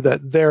paper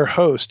that their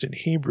host in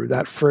Hebrew,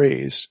 that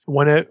phrase,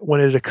 when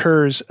it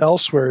occurs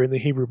elsewhere in the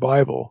Hebrew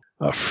Bible,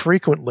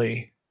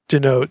 frequently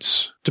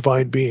denotes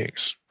divine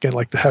beings, again,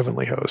 like the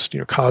heavenly host,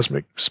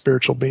 cosmic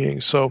spiritual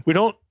beings. So we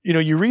don't,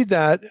 you read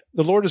that,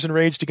 the Lord is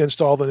enraged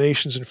against all the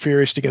nations and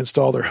furious against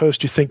all their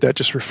hosts. You think that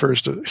just refers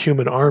to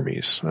human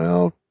armies.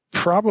 Well,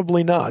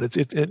 probably not.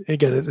 Again,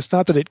 it's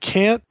not that it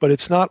can't, but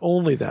it's not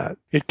only that.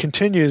 It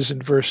continues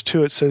in verse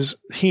 2. It says,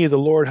 "He, the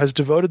Lord, has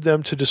devoted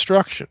them to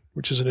destruction,"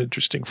 which is an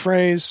interesting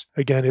phrase.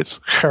 Again,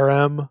 it's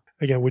harem,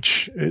 again,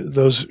 which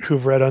those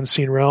who've read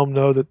Unseen Realm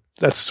know that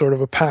that's sort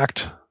of a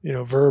packed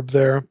verb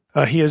there.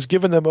 "He has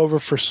given them over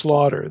for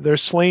slaughter. Their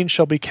slain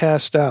shall be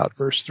cast out."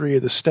 Verse 3,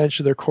 "The stench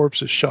of their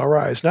corpses shall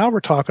rise." Now we're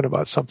talking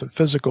about something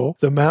physical.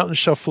 "The mountains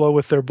shall flow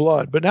with their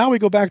blood." But now we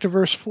go back to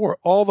verse 4.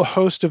 "All the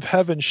host of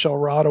heaven shall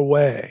rot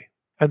away,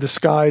 and the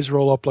skies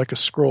roll up like a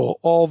scroll.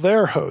 All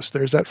their hosts,"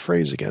 there's that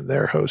phrase again,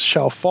 "their hosts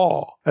shall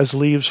fall, as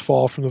leaves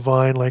fall from the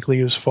vine, like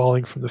leaves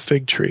falling from the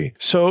fig tree."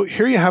 So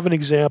here you have an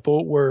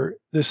example where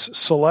this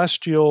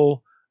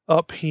celestial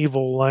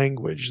upheaval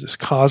language, this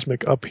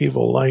cosmic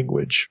upheaval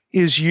language,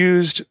 is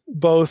used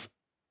both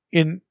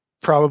in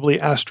probably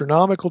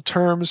astronomical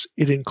terms.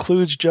 It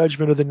includes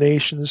judgment of the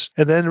nations,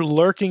 and then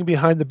lurking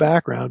behind the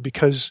background,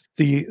 because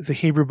the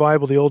Hebrew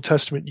Bible, the Old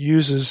Testament,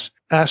 uses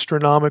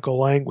astronomical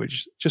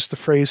language, just the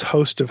phrase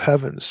host of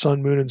heaven,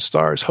 sun, moon, and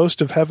stars.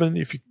 Host of heaven,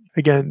 if you,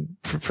 again,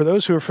 for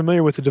those who are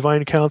familiar with the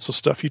divine council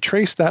stuff, you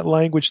trace that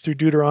language through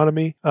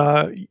Deuteronomy,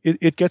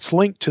 it gets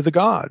linked to the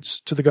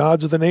gods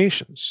of the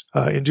nations.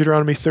 In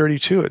Deuteronomy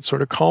 32, it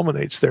sort of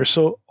culminates there.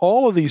 So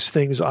all of these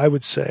things, I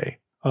would say,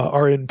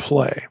 are in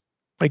play.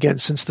 Again,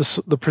 since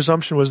the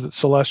presumption was that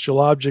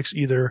celestial objects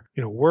either,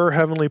 were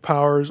heavenly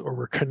powers or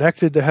were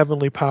connected to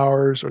heavenly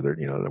powers, or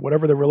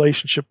whatever the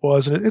relationship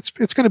was, and it's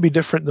going to be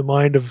different in the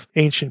mind of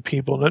ancient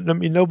people. I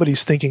mean,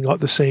 nobody's thinking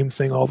the same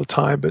thing all the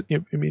time, but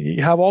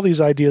you have all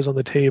these ideas on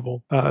the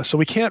table, so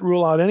we can't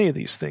rule out any of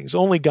these things.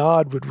 Only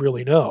God would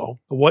really know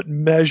what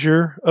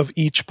measure of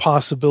each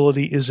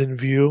possibility is in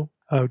view.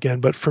 Again,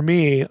 but for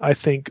me, I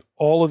think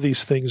all of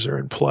these things are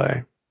in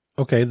play.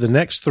 Okay, the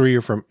next three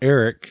are from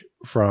Eric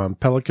from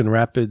Pelican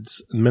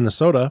Rapids,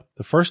 Minnesota.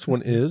 The first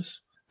one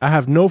is, "I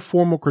have no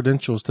formal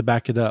credentials to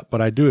back it up,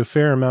 but I do a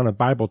fair amount of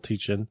Bible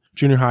teaching,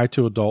 junior high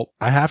to adult.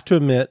 I have to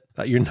admit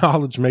that your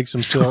knowledge makes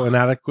him feel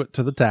inadequate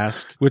to the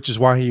task, which is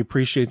why he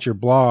appreciates your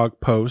blog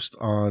post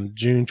on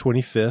June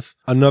 25th,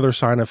 another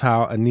sign of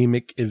how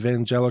anemic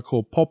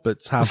evangelical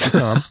pulpits have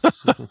become."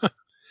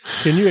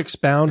 Can you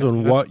expound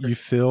on what great. you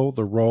feel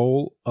the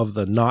role of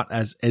the not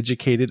as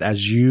educated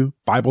as you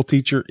Bible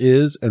teacher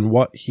is and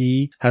what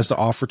he has to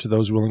offer to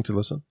those willing to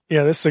listen?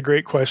 Yeah, this is a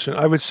great question.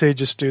 I would say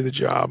just do the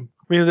job.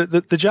 I mean,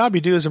 the job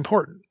you do is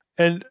important.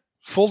 And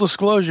full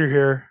disclosure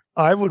here,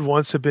 I would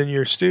once have been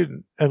your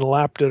student and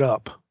lapped it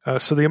up.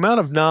 So the amount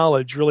of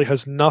knowledge really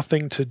has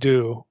nothing to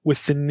do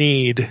with the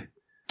need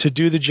to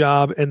do the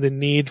job and the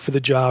need for the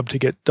job to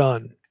get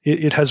done.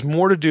 It has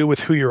more to do with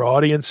who your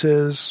audience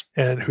is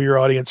and who your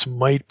audience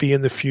might be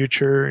in the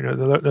future. You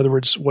know, in other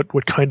words,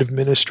 what kind of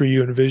ministry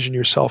you envision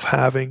yourself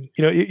having.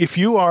 You know, if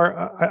you are,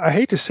 I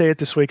hate to say it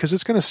this way because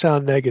it's going to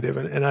sound negative,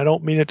 and I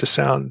don't mean it to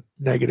sound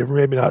negative, or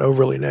maybe not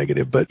overly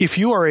negative, but if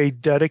you are a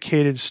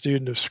dedicated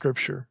student of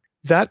Scripture,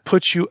 that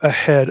puts you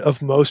ahead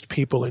of most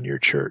people in your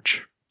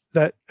church.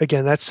 That,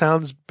 again, that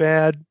sounds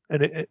bad,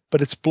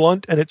 but it's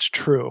blunt and it's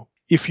true.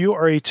 If you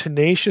are a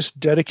tenacious,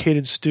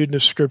 dedicated student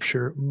of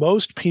Scripture,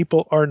 most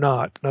people are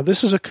not. Now,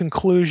 this is a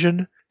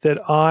conclusion that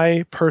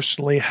I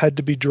personally had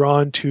to be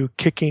drawn to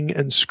kicking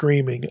and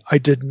screaming. I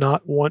did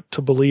not want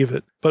to believe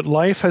it. But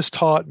life has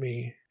taught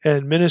me,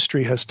 and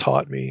ministry has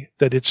taught me,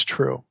 that it's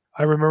true.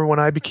 I remember when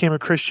I became a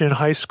Christian in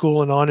high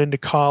school and on into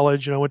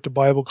college, and I went to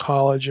Bible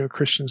college,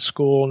 Christian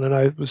school, and then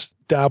I was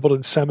dabbled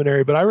in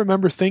seminary. But I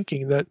remember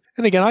thinking that,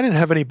 and again, I didn't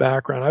have any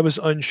background. I was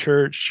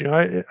unchurched.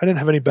 I didn't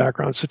have any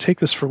background, so take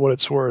this for what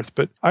it's worth.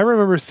 But I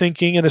remember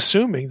thinking and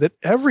assuming that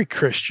every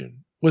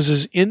Christian was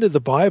as into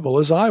the Bible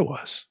as I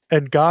was.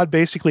 And God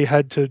basically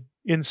had to,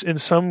 in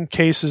some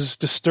cases,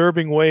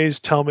 disturbing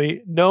ways, tell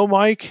me, no,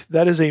 Mike,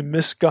 that is a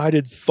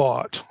misguided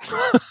thought.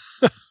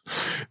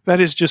 That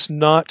is just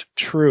not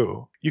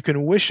true. You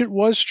can wish it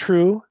was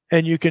true,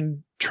 and you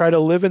can try to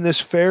live in this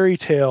fairy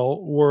tale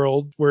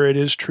world where it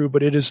is true,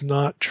 but it is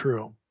not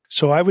true.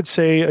 So I would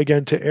say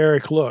again to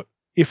Eric, look,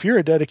 if you're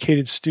a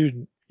dedicated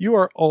student, you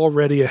are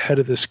already ahead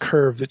of this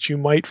curve that you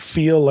might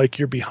feel like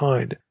you're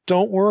behind.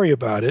 Don't worry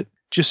about it.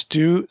 Just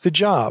do the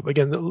job.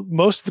 Again,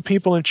 most of the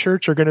people in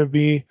church are going to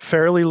be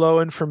fairly low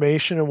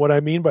information. And what I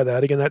mean by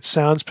that, again, that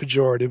sounds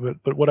pejorative,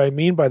 but what I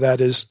mean by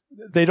that is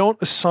they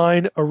don't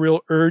assign a real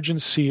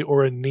urgency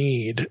or a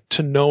need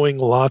to knowing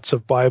lots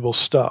of Bible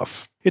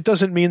stuff. It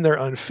doesn't mean they're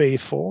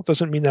unfaithful. It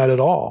doesn't mean that at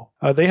all.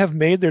 They have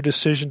made their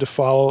decision to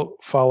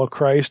follow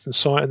Christ and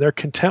so on, and they're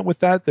content with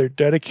that. They're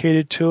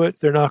dedicated to it.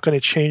 They're not going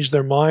to change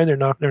their mind. They're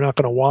not going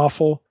to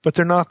waffle, but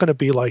they're not going to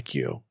be like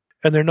you.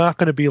 And they're not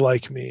going to be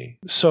like me.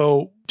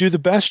 So do the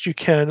best you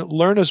can,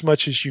 learn as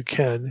much as you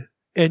can,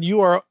 and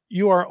you are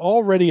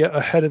already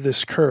ahead of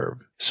this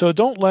curve. So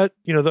don't let,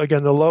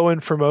 again, the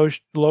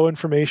low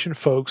information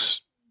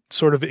folks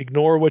sort of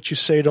ignore what you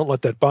say. Don't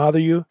let that bother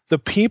you. The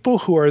people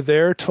who are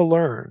there to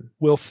learn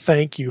will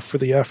thank you for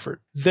the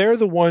effort. They're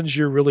the ones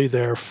you're really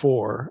there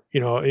for,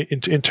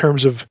 in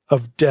terms of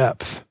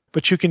depth.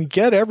 But you can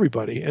get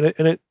everybody,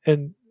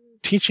 and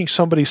teaching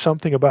somebody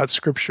something about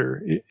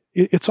Scripture,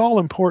 it's all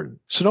important.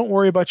 So don't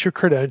worry about your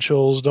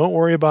credentials. Don't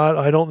worry about,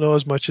 I don't know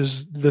as much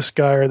as this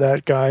guy or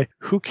that guy.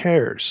 Who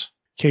cares?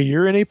 Okay,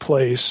 you're in a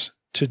place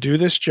to do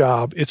this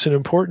job. It's an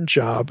important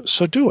job,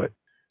 so do it.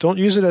 Don't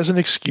use it as an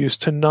excuse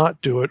to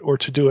not do it or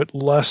to do it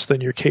less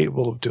than you're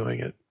capable of doing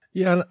it.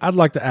 Yeah, and I'd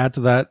like to add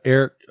to that,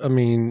 Eric. I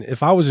mean,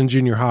 if I was in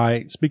junior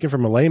high, speaking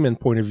from a layman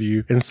point of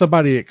view, and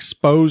somebody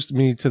exposed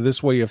me to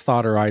this way of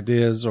thought or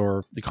ideas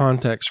or the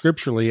context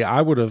scripturally,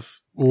 I would have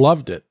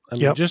loved it. I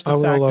mean, just the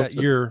fact that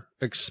you're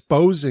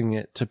exposing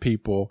it to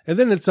people, and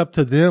then it's up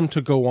to them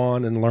to go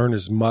on and learn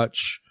as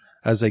much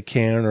as they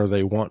can or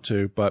they want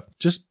to. But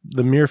just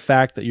the mere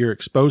fact that you're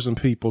exposing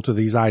people to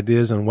these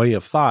ideas and way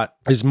of thought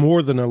is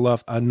more than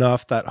enough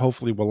that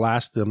hopefully will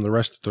last them the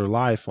rest of their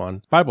life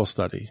on Bible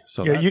study.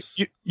 So yeah,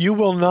 you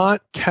will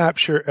not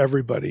capture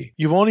everybody.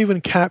 You won't even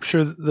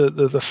capture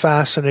the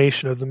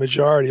fascination of the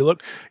majority.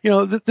 Look,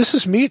 this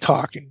is me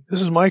talking.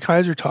 This is Mike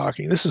Heiser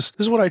talking. This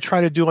is what I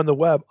try to do on the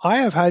web. I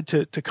have had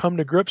to come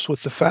to grips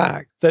with the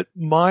fact that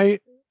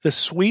the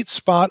sweet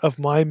spot of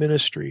my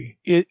ministry,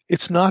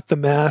 it's not the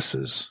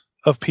masses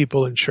of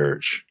people in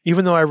church.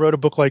 Even though I wrote a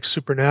book like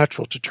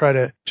Supernatural to try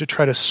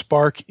to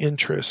spark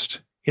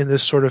interest in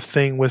this sort of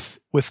thing with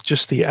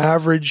just the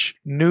average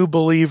new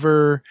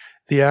believer,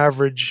 the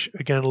average,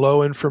 again,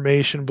 low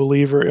information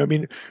believer. I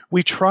mean,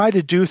 we try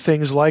to do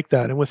things like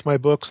that. And with my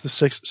books, the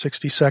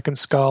 60-Second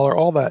Scholar,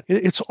 all that,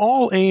 it's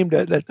all aimed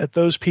at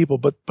those people.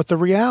 But the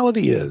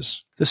reality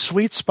is the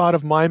sweet spot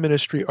of my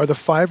ministry are the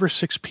 5 or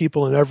 6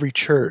 people in every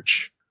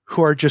church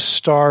who are just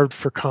starved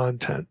for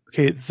content.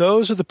 Okay,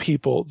 those are the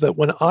people that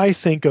when I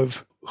think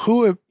of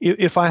who,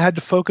 if I had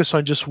to focus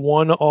on just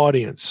one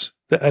audience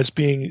as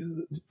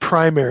being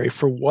primary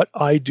for what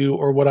I do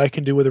or what I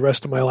can do with the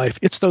rest of my life,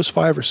 it's those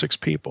 5 or 6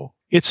 people.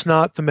 It's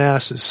not the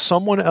masses.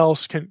 Someone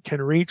else can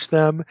reach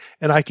them,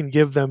 and I can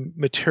give them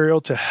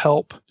material to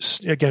help,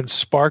 again,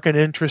 spark an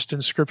interest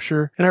in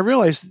Scripture. And I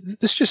realize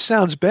this just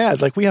sounds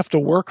bad. Like we have to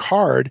work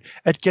hard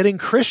at getting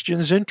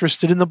Christians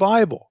interested in the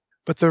Bible.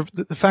 But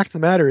the fact of the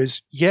matter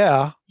is,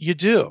 yeah, you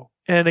do.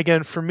 And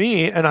again, for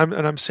me, and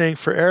I'm saying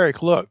for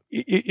Eric, look,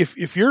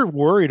 if you're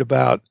worried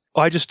about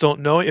I just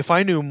don't know. If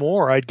I knew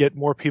more, I'd get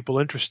more people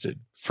interested.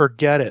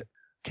 Forget it.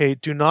 Okay,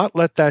 do not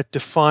let that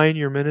define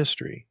your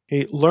ministry.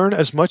 Okay, learn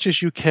as much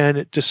as you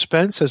can,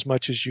 dispense as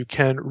much as you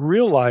can,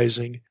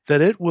 realizing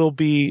that it will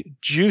be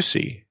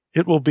juicy.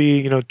 It will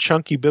be,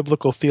 chunky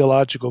biblical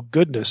theological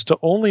goodness to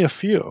only a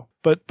few.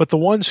 But the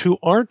ones who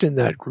aren't in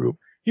that group,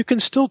 you can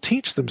still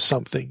teach them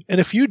something. And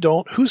if you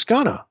don't, who's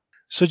gonna?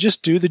 So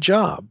just do the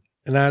job.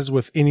 And as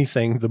with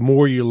anything, the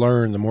more you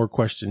learn, the more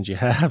questions you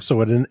have.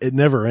 So it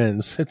never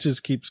ends. It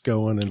just keeps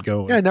going and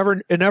going. Yeah,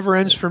 it never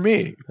ends for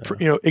me.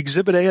 Yeah.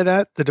 Exhibit A of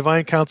that, the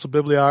Divine Council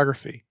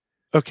bibliography.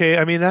 Okay,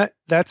 I mean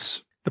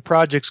that's the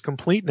project's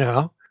complete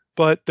now.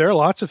 But there are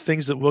lots of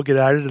things that will get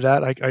added to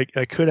that.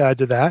 I could add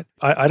to that.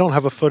 I don't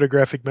have a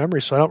photographic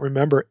memory, so I don't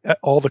remember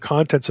all the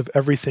contents of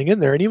everything in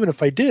there. And even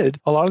if I did,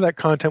 a lot of that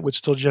content would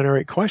still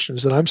generate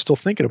questions that I'm still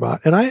thinking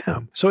about, and I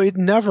am. So it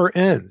never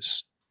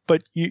ends.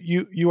 But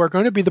you are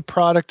going to be the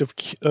product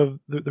of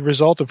the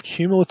result of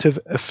cumulative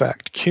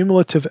effect,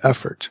 cumulative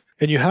effort.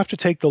 And you have to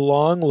take the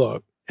long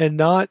look and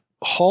not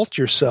halt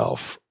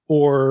yourself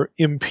or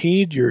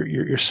impede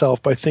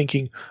yourself by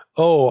thinking,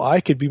 oh,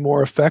 I could be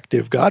more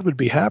effective. God would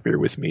be happier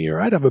with me, or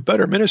I'd have a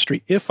better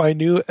ministry if I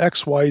knew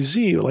X, Y,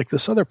 Z like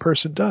this other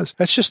person does.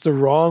 That's just the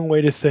wrong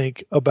way to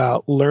think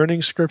about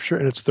learning Scripture,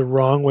 and it's the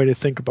wrong way to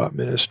think about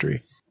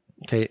ministry.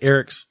 Okay,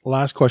 Eric's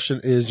last question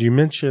is, you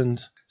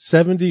mentioned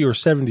 70 or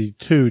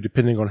 72,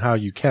 depending on how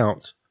you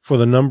count, for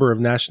the number of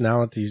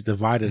nationalities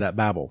divided at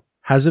Babel.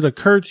 Has it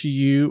occurred to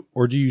you,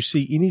 or do you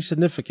see any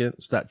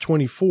significance that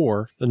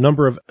 24, the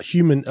number of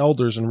human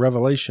elders in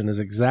Revelation, is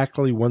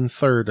exactly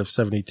 1/3 of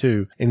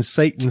 72, and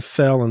Satan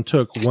fell and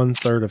took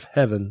 1/3 of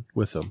heaven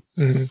with him?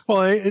 Mm-hmm.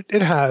 Well,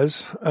 it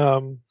has,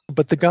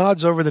 but the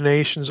gods over the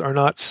nations are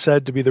not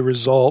said to be the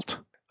result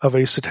of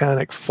a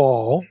satanic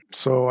fall,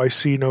 so I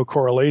see no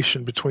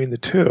correlation between the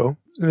two.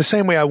 In the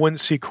same way, I wouldn't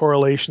see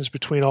correlations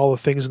between all the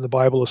things in the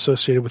Bible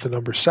associated with the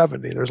number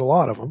 70. There's a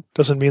lot of them.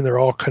 Doesn't mean they're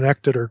all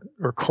connected or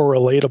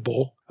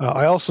correlatable.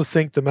 I also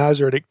think the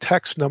Masoretic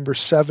text number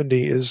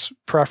 70 is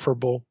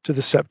preferable to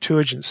the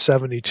Septuagint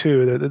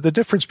 72. The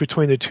difference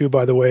between the two,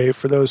 by the way,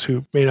 for those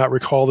who may not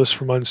recall this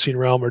from Unseen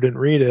Realm or didn't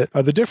read it,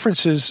 the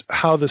difference is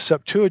how the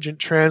Septuagint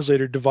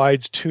translator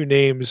divides two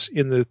names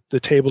in the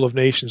Table of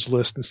Nations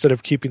list instead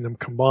of keeping them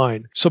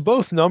combined. So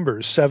both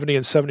numbers, 70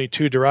 and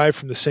 72, derive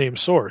from the same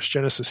source,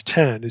 Genesis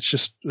 10. It's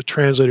just the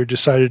translator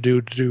decided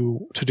to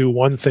do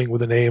one thing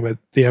with a name that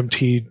the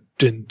MT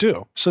didn't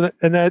do. So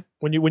that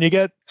when you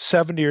get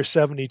 70 or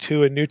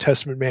 72 in New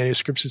Testament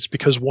manuscripts, it's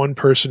because one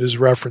person is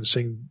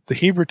referencing the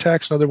Hebrew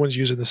text, another one's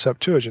using the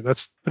Septuagint.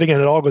 But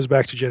again, it all goes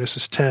back to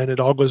Genesis 10. It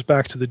all goes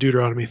back to the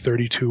Deuteronomy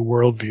 32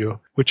 worldview,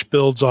 which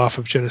builds off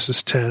of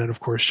Genesis 10 and,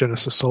 of course,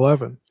 Genesis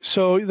 11.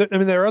 So,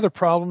 there are other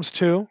problems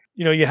too.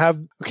 You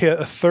have,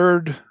 a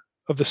third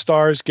of the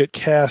stars get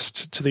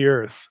cast to the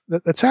earth.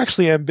 That's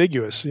actually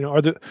ambiguous.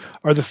 Are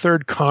the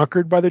third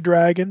conquered by the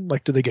dragon?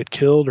 Like, do they get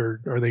killed,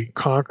 or are they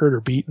conquered or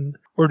beaten?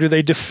 Or do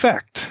they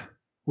defect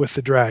with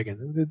the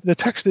dragon? The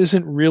text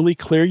isn't really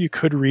clear. You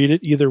could read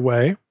it either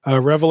way.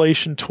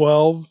 Revelation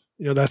 12,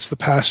 that's the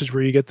passage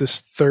where you get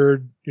this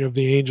third, of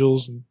the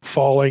angels and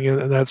falling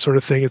and that sort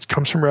of thing. It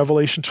comes from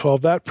Revelation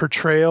 12. That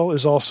portrayal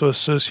is also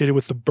associated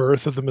with the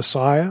birth of the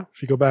Messiah,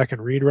 if you go back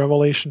and read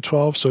Revelation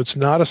 12. So it's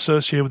not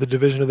associated with the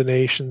division of the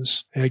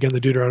nations. And again, the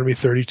Deuteronomy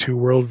 32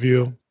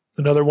 worldview.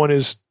 Another one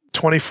is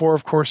 24,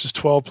 of course, is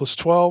 12 plus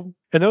 12.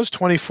 And those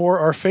 24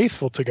 are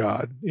faithful to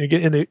God.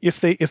 And if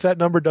that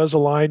number does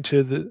align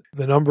to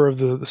the number of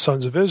the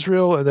sons of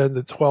Israel and then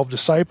the 12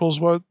 disciples,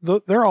 well,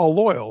 they're all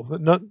loyal.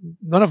 None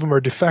of them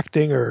are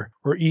defecting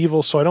or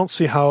evil. So I don't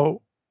see how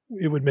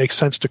it would make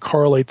sense to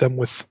correlate them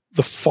with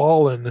the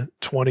fallen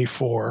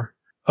 24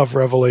 of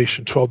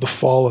Revelation 12, the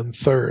fallen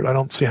third. I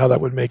don't see how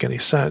that would make any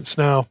sense.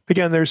 Now,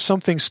 again, there's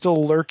something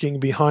still lurking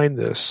behind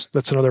this.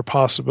 That's another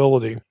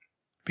possibility.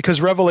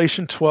 Because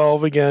Revelation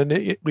 12,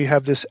 again, we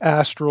have this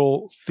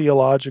astral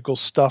theological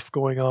stuff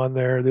going on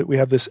there, that we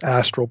have this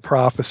astral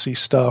prophecy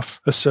stuff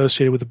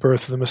associated with the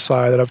birth of the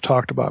Messiah that I've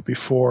talked about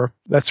before.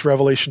 That's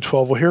Revelation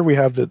 12. Well, here we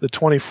have the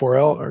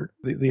 24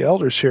 the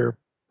elders here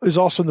is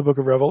also in the book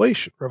of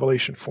Revelation,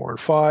 Revelation 4 and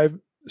 5.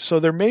 So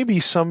there may be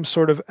some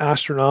sort of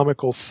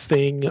astronomical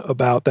thing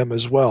about them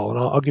as well. And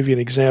I'll give you an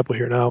example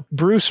here. Now,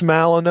 Bruce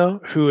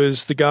Malina, who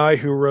is the guy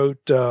who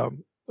wrote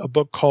a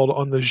book called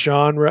On the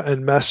Genre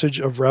and Message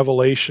of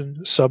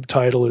Revelation.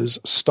 Subtitle is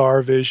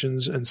Star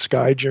Visions and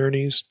Sky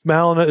Journeys.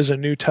 Malina is a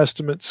New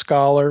Testament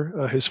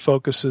scholar. His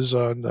focus is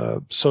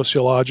on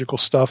sociological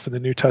stuff in the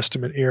New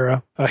Testament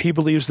era. He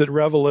believes that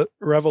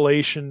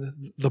Revelation,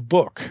 the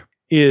book,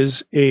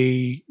 is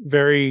a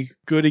very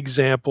good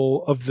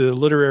example of the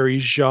literary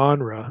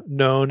genre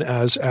known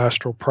as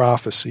astral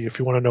prophecy. If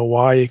you want to know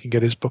why, you can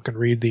get his book and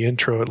read the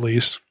intro at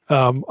least.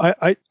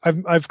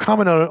 I've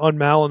commented on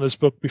Malina's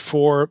book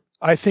before.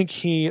 I think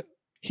he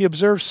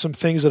observes some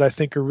things that I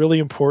think are really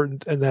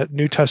important and that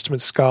New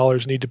Testament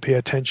scholars need to pay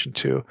attention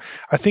to.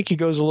 I think he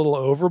goes a little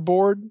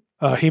overboard.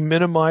 He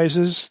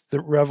minimizes the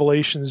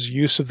Revelation's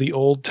use of the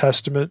Old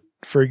Testament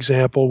for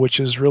example, which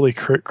is really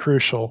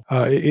crucial.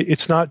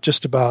 It's not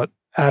just about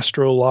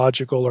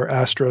astrological or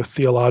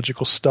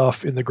astrotheological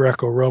stuff in the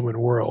Greco-Roman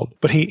world,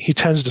 but he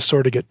tends to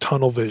sort of get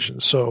tunnel vision.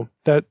 So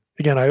that,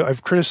 again,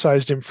 I've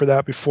criticized him for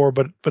that before,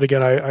 but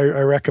again,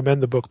 I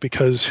recommend the book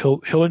because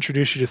he'll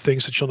introduce you to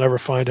things that you'll never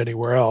find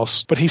anywhere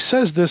else. But he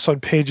says this on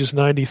pages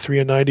 93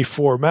 and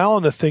 94.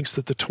 Malina thinks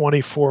that the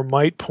 24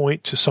 might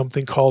point to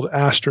something called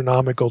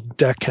astronomical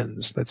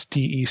decans. That's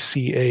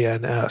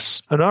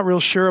D-E-C-A-N-S. I'm not real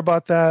sure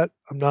about that.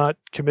 I'm not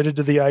committed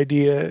to the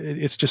idea.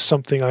 It's just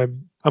something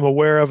I'm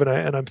aware of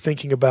and I'm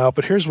thinking about.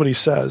 But here's what he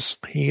says.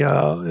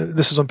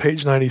 This is on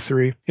page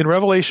 93. In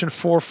Revelation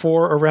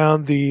 4:4,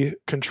 around the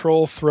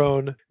control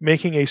throne,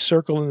 making a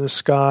circle in the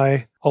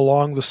sky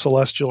along the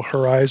celestial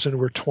horizon,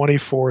 were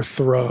 24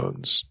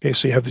 thrones. Okay,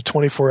 so you have the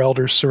 24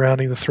 elders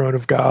surrounding the throne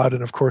of God,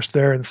 and of course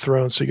they're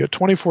enthroned. So you got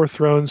 24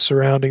 thrones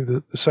surrounding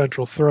the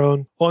central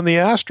throne. On the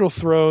astral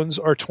thrones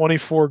are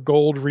 24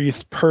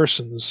 gold-wreathed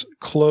persons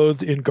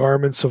clothed in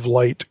garments of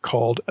light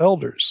called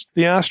elders.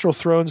 The astral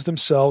thrones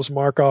themselves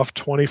mark off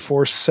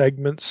 24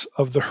 segments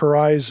of the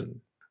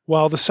horizon.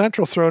 While the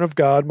central throne of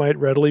God might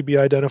readily be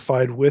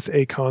identified with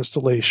a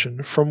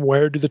constellation, from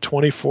where do the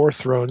 24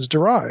 thrones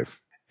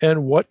derive?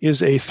 And what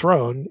is a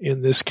throne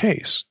in this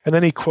case? And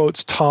then he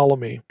quotes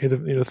Ptolemy,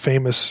 the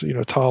famous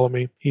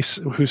Ptolemy,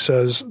 who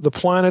says, the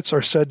planets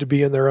are said to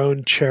be in their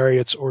own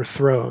chariots or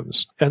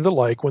thrones, and the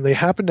like, when they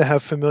happen to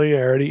have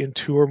familiarity in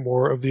two or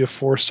more of the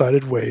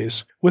aforecited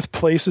ways, with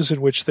places in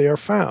which they are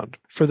found.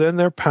 For then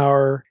their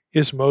power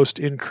is most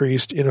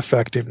increased in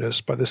effectiveness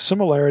by the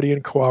similarity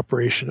and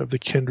cooperation of the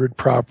kindred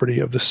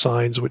property of the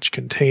signs which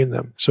contain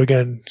them. So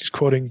again, he's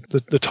quoting the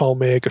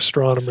Ptolemaic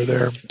astronomer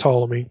there,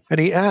 Ptolemy. And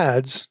he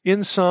adds,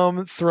 in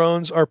some,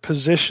 thrones are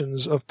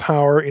positions of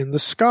power in the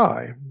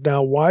sky.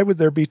 Now, why would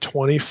there be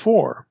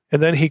 24?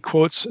 And then he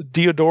quotes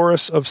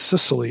Diodorus of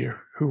Sicily,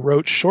 who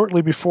wrote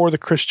shortly before the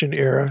Christian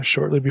era,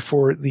 shortly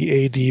before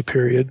the AD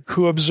period,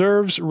 who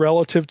observes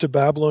relative to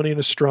Babylonian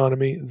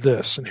astronomy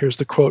this, and here's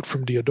the quote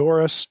from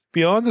Diodorus,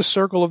 beyond the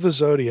circle of the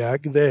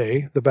zodiac,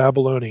 they, the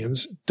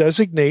Babylonians,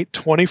 designate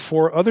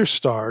 24 other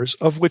stars,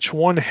 of which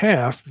one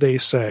half, they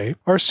say,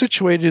 are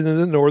situated in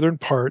the northern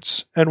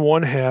parts and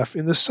one half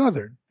in the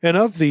southern. And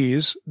of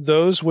these,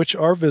 those which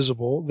are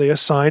visible they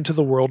assign to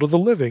the world of the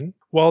living,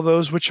 while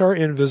those which are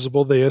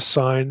invisible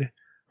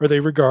they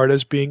regard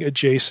as being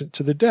adjacent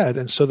to the dead,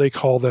 and so they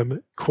call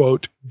them,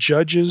 quote,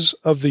 judges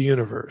of the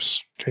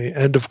universe. Okay,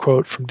 end of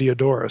quote from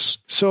Diodorus.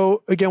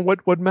 So again,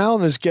 what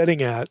Malin is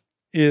getting at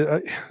is,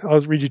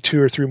 I'll read you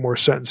 2 or 3 more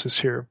sentences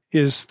here,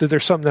 is that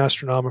there's something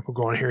astronomical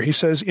going here. He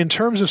says, in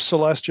terms of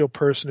celestial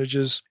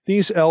personages,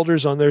 these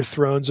elders on their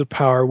thrones of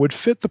power would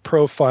fit the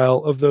profile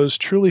of those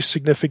truly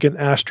significant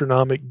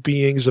astronomic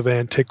beings of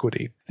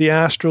antiquity, the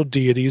astral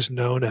deities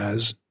known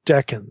as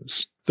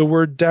decans. The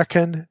word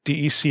decan,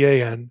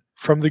 D-E-C-A-N,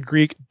 from the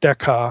Greek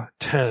deka,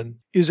 10,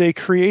 is a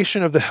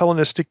creation of the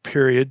Hellenistic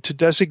period to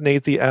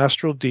designate the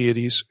astral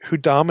deities who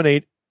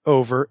dominate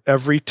over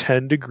every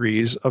 10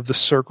 degrees of the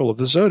circle of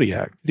the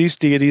zodiac. These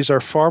deities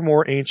are far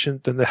more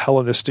ancient than the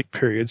Hellenistic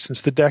period,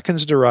 since the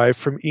decans derived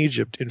from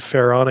Egypt in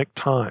pharaonic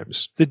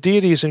times. The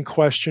deities in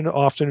question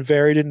often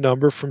varied in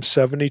number from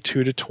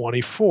 72 to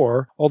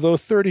 24, although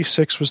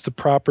 36 was the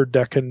proper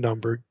decan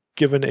number,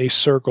 given a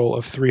circle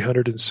of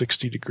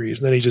 360 degrees.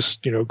 And then he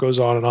just, goes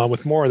on and on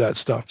with more of that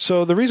stuff.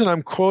 So the reason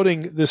I'm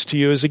quoting this to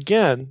you is,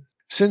 again,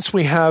 since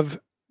we have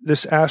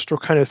this astral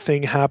kind of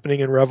thing happening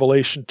in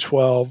Revelation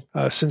 12,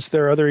 since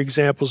there are other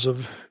examples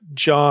of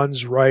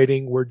John's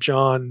writing where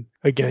John,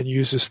 again,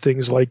 uses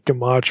things like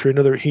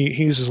gematria, he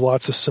uses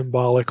lots of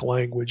symbolic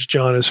language.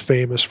 John is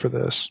famous for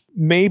this.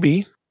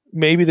 Maybe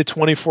the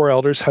 24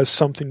 elders has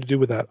something to do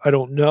with that. I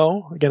don't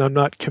know. Again, I'm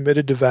not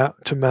committed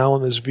to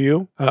Malina's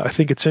view. I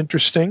think it's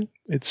interesting.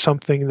 It's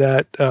something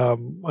that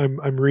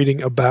I'm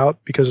reading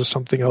about because of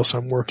something else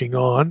I'm working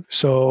on.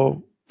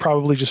 So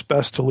probably just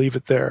best to leave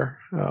it there,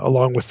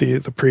 along with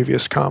the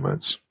previous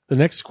comments. The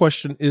next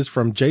question is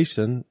from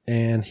Jason,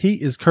 and he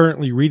is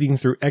currently reading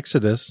through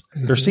Exodus.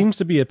 Mm-hmm. There seems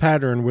to be a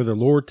pattern where the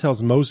Lord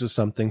tells Moses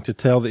something to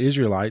tell the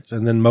Israelites,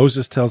 and then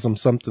Moses tells them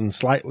something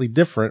slightly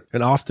different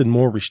and often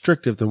more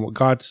restrictive than what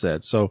God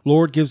said. So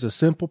Lord gives a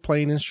simple,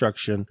 plain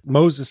instruction.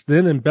 Moses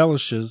then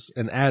embellishes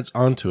and adds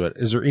onto it.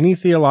 Is there any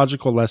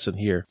theological lesson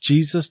here?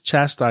 Jesus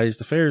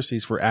chastised the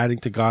Pharisees for adding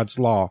to God's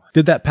law.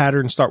 Did that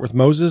pattern start with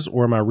Moses,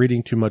 or am I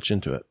reading too much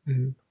into it?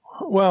 Mm-hmm.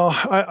 Well,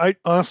 I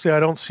honestly,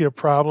 I don't see a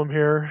problem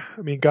here.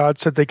 I mean, God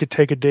said they could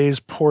take a day's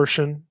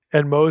portion,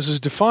 and Moses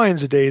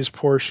defines a day's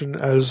portion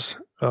as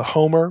a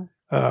homer.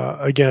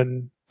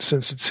 Again,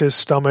 since it's his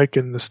stomach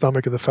and the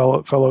stomach of the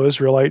fellow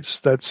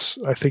Israelites, that's,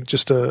 I think,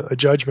 just a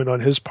judgment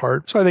on his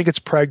part. So I think it's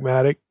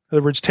pragmatic. In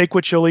other words, take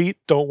what you'll eat,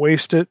 don't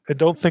waste it, and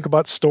don't think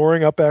about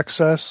storing up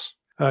excess.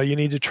 You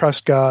need to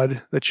trust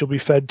God that you'll be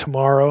fed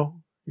tomorrow.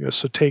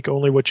 So take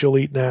only what you'll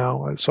eat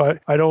now. And so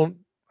I don't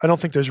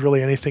think there's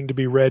really anything to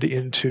be read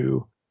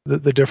into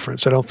the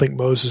difference. I don't think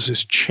Moses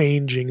is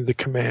changing the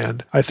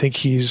command. I think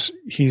he's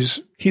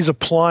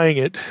applying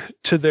it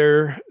to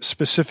their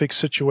specific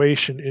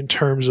situation in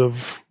terms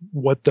of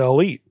what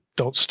they'll eat.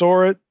 don't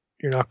store it.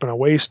 You're not going to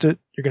waste it.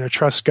 You're going to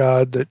trust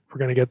God that we're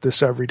going to get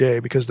this every day,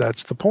 because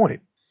that's the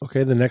point.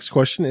 Okay, the next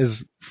question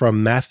is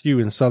from Matthew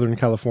in Southern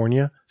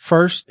California.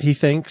 First, he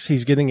thinks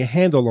he's getting a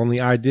handle on the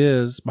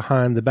ideas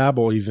behind the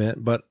Babel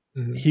event, but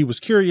he was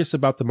curious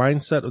about the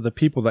mindset of the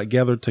people that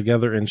gathered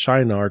together in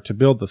Shinar to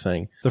build the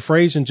thing. The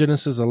phrase in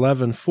Genesis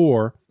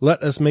 11:4,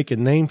 "Let us make a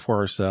name for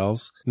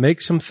ourselves,"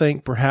 makes him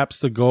think perhaps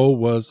the goal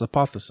was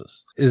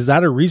hypothesis. Is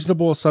that a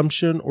reasonable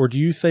assumption, or do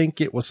you think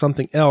it was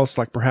something else,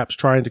 like perhaps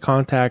trying to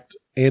contact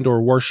and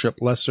or worship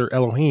lesser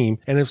Elohim?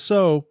 And if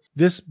so,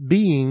 this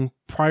being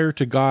prior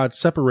to God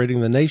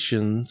separating the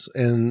nations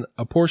and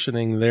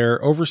apportioning their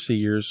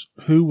overseers,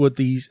 who would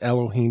these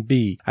Elohim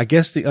be? I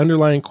guess the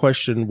underlying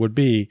question would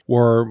be,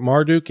 were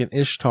Marduk and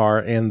Ishtar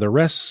and the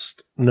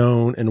rest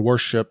known and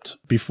worshipped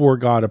before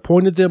God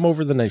appointed them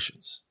over the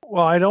nations?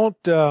 Well, I don't.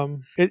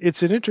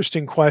 It's an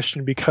interesting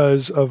question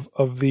because of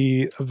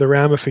the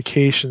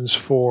ramifications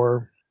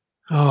for.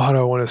 How do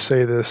I want to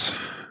say this?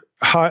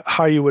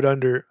 How you would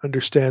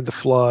understand the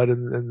flood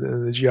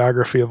and the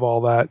geography of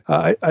all that.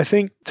 I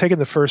think taking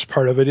the first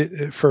part of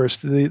it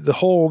first, the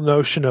whole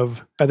notion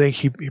of, I think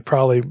he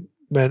probably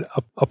meant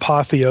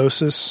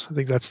apotheosis. I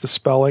think that's the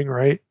spelling,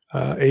 right?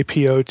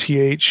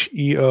 Apotheosis.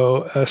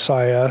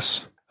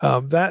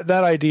 That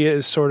idea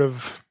is sort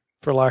of,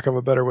 for lack of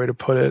a better way to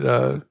put it,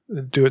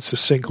 do it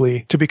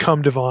succinctly, to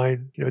become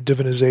divine,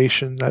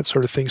 divinization, that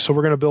sort of thing. So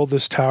we're going to build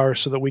this tower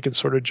so that we can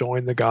sort of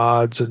join the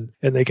gods and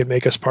they can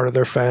make us part of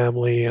their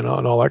family and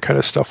all that kind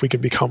of stuff. We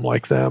can become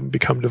like them,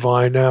 become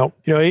divine. Now,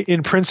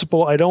 in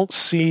principle, I don't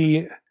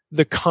see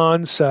that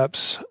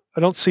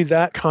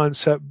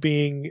concept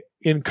being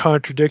in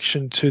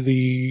contradiction to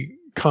the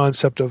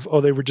concept of,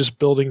 they were just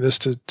building this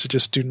to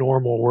just do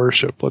normal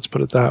worship. Let's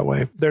put it that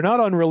way. They're not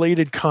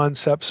unrelated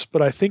concepts,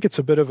 but I think it's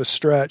a bit of a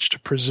stretch to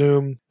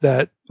presume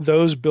that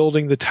those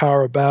building the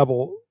Tower of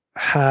Babel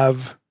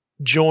have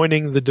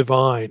joining the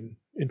divine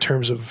in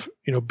terms of,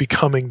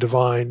 becoming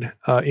divine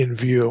in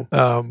view.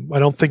 I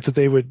don't think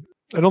they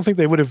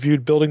would have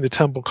viewed building the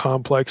temple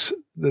complex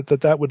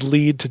that would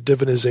lead to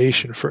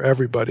divinization for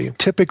everybody.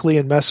 Typically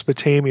in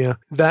Mesopotamia,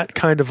 that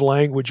kind of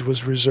language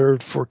was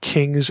reserved for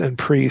kings and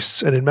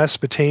priests. And in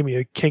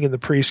Mesopotamia, king and the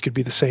priest could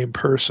be the same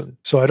person.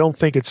 So I don't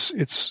think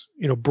it's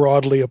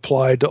broadly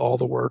applied to all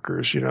the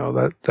workers,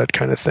 that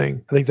kind of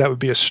thing. I think that would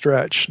be a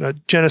stretch. Now,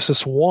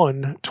 Genesis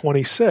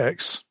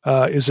 1:26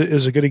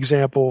 is a good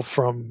example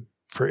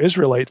for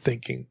Israelite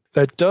thinking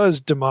that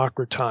does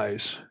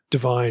democratize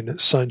divine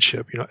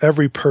sonship.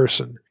 Every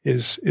person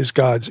is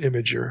God's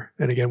imager.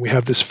 And again, we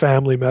have this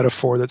family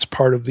metaphor that's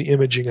part of the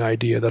imaging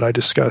idea that I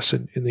discuss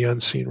in the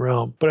unseen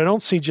realm. But I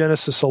don't see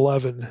Genesis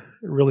 11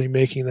 really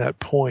making that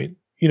point.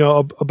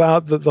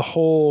 About the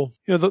whole,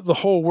 the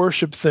whole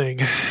worship thing.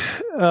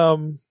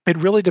 It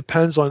really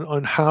depends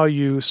on how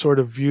you sort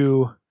of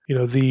view,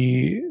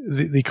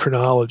 the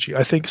chronology.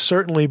 I think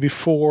certainly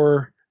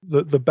before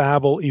the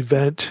Babel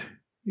event,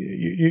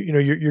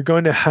 you're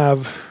going to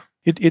have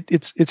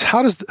it's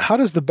how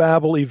does the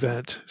Babel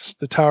event,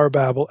 the Tower of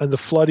Babel, and the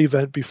flood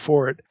event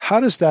before it,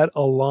 how does that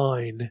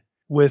align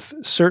with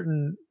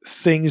certain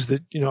things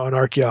that an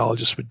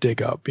archaeologist would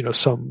dig up,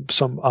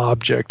 some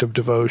object of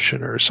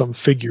devotion or some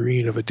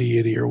figurine of a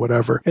deity or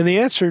whatever? And the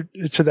answer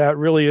to that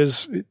really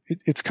is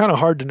it's kind of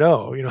hard to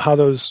know, how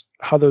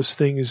those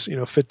things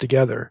fit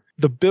together.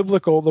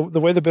 The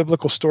way the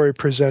biblical story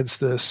presents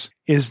this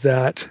is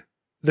that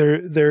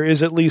there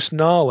is at least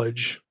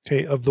knowledge,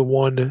 of the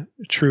one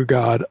true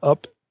God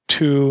up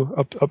through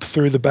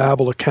the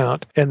Babel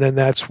account, and then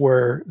that's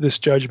where this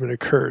judgment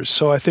occurs.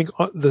 So I think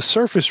the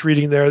surface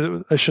reading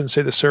there, I shouldn't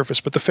say the surface,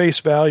 but the face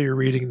value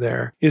reading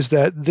there is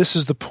that this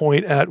is the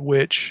point at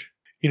which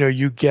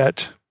you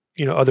get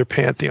other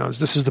pantheons.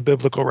 This is the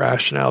biblical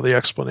rationale, the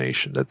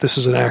explanation that this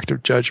is an act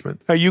of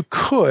judgment. Now you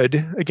could,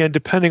 again,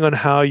 depending on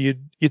how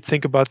you'd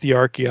think about the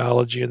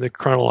archaeology and the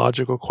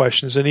chronological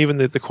questions, and even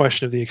the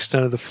question of the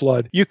extent of the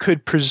flood, you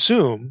could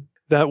presume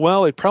that,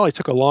 it probably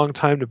took a long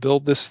time to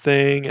build this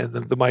thing, and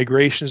the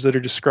migrations that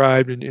are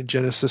described in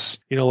Genesis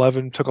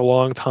 11 took a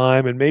long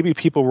time, and maybe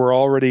people were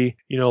already,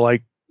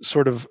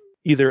 sort of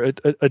either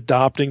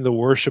adopting the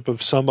worship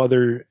of some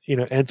other,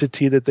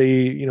 entity that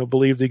they,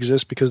 believed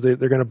exists, because they're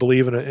going to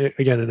believe in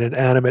an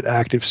animate,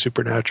 active,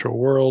 supernatural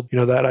world.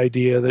 That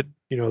idea that,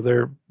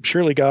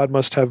 surely God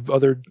must have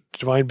other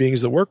divine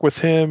beings that work with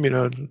him,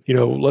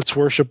 let's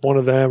worship one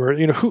of them, or,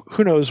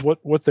 who knows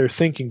what they're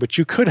thinking. But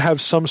you could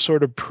have some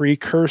sort of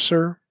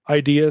precursor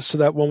idea so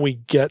that when we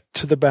get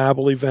to the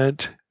Babel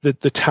event,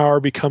 that the tower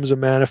becomes a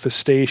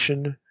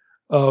manifestation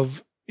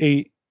of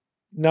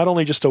not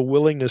only just a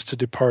willingness to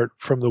depart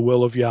from the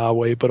will of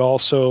Yahweh, but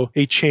also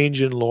a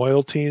change in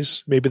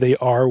loyalties. Maybe they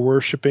are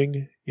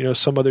worshiping,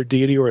 some other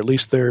deity, or at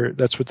least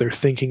that's what they're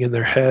thinking in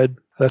their head.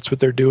 That's what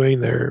they're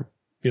doing. They're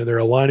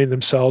aligning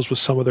themselves with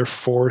some other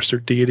force or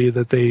deity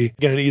that they,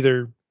 again,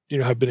 either,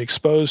 have been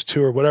exposed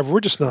to or whatever.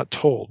 We're just not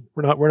told.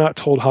 We're not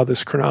told how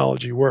this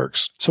chronology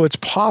works. So it's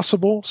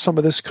possible some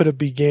of this could have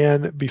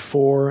began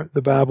before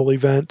the Babel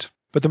event,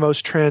 but the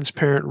most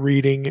transparent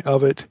reading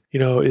of it,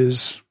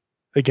 is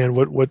again,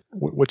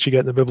 what you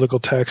get in the biblical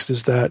text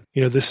is that,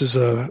 this is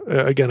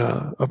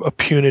a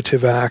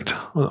punitive act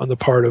on the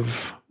part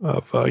of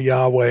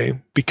Yahweh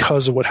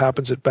because of what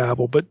happens at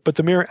Babel. But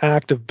the mere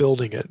act of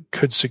building it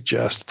could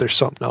suggest that there's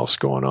something else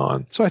going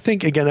on. So I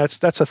think, again,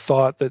 that's a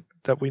thought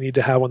that we need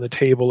to have on the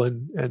table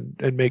and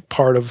make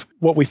part of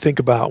what we think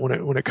about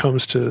when it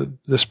comes to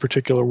this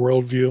particular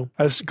worldview.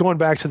 As going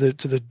back to the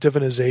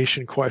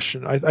divinization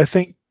question, I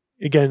think,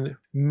 again,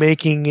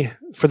 making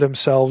for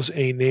themselves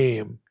a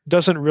name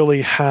doesn't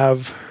really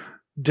have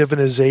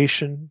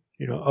divinization,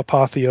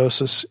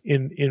 apotheosis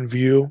in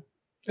view.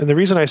 And the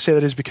reason I say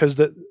that is because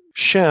that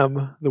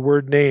Shem, the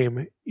word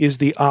name, is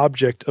the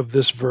object of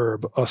this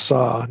verb,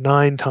 asa,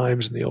 9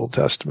 times in the Old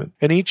Testament.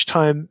 And each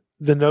time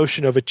the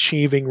notion of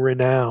achieving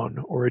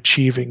renown or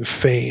achieving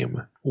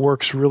fame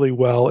works really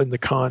well in the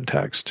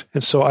context.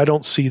 And so I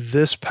don't see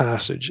this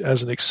passage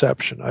as an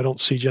exception. I don't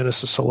see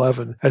Genesis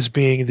 11 as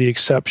being the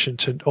exception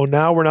to,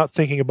 now we're not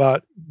thinking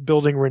about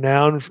building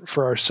renown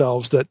for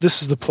ourselves, that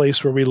this is the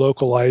place where we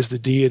localize the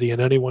deity, and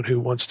anyone who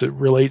wants to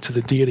relate to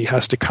the deity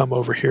has to come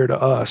over here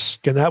to us.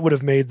 Again, that would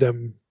have made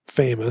them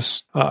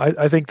famous.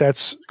 I think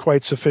that's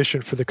quite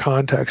sufficient for the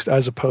context,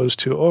 as opposed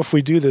to, if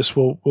we do this,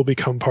 we'll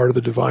become part of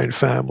the divine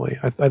family.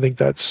 I think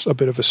that's a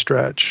bit of a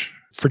stretch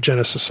for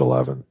Genesis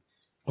 11.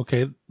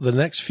 Okay, the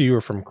next few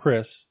are from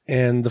Chris.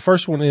 And the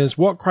first one is,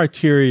 what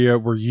criteria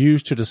were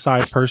used to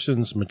decide a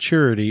person's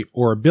maturity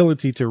or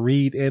ability to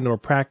read and or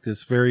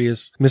practice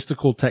various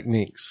mystical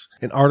techniques?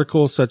 In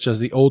articles such as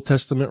the Old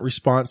Testament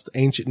response to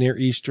ancient Near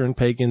Eastern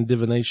pagan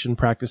divination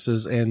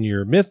practices and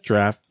your myth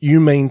draft, you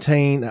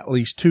maintain at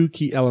least 2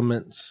 key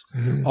elements,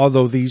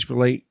 although these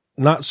relate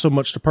not so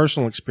much to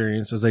personal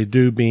experience as they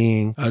do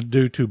being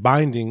due to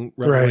binding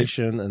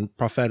revelation and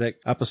prophetic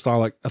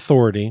apostolic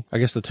authority. I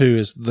guess the 2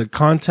 is the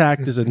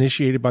contact is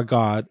initiated by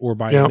God or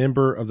by a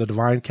member of the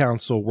divine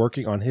council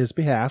working on his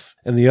behalf.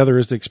 And the other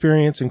is the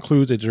experience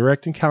includes a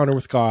direct encounter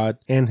with God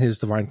and his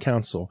divine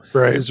council.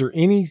 Right. Is there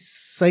any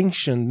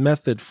sanctioned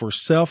method for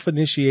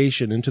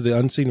self-initiation into the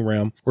unseen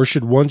realm, or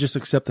should one just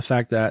accept the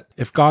fact that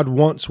if God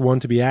wants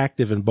one to be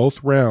active in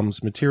both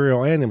realms,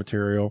 material and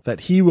immaterial,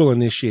 that he will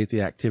initiate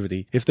the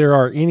activity? If there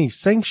are any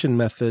sanctioned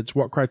methods,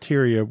 what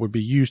criteria would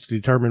be used to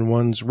determine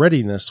one's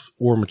readiness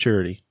or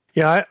maturity?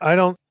 Yeah, I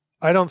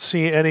don't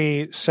see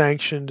any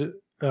sanctioned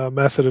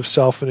method of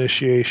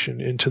self-initiation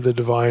into the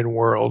divine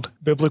world.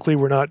 Biblically,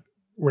 we're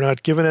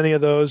not given any of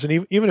those.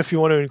 And even if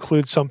you want to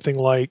include something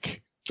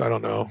like, I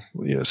don't know,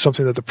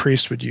 something that the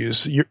priest would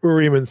use,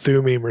 Urim and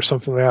Thummim or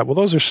something like that. Well,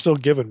 those are still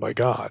given by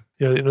God.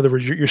 In other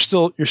words, you're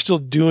still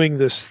doing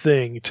this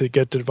thing to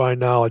get divine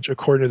knowledge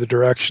according to the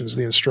directions,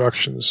 the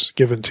instructions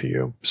given to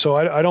you. So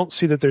I don't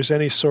see that there's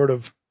any sort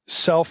of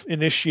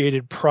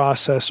self-initiated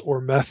process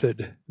or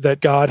method that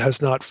God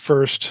has not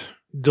first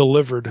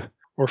delivered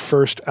or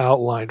first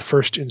outlined,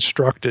 first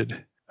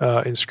instructed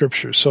in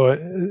Scripture. So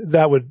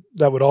that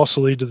would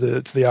also lead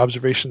to the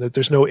observation that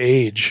there's no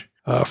age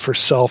for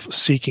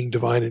self-seeking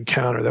divine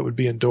encounter that would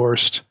be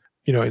endorsed,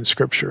 in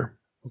Scripture.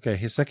 Okay,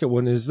 his second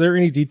one, is there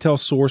any detailed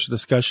source or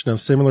discussion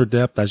of similar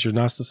depth as your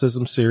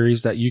Gnosticism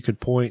series that you could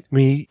point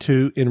me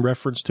to in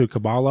reference to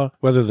Kabbalah,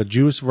 whether the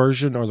Jewish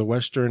version or the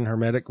Western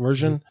Hermetic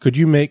version? Could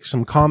you make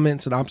some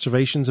comments and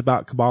observations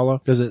about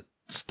Kabbalah? Does it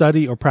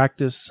study or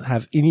practice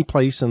have any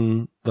place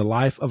in the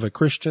life of a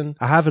Christian?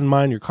 I have in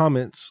mind your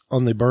comments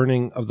on the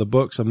burning of the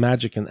books of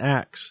magic and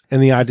acts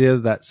and the idea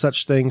that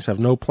such things have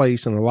no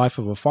place in the life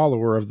of a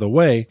follower of the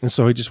way. And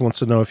so he just wants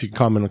to know if you can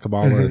comment on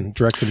Kabbalah and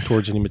direct him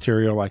towards any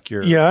material like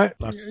your like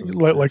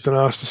the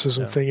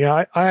Gnosticism thing.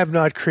 Yeah, I have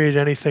not created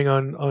anything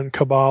on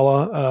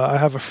Kabbalah. I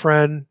have a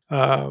friend,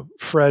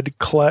 Fred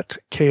Klett,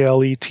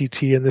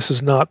 Klett, and this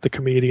is not the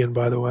comedian,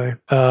 by the way,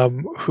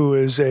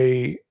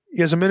 he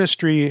has a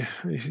ministry.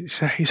 He's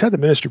had the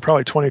ministry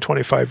probably 20,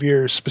 25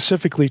 years,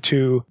 specifically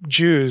to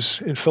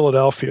Jews in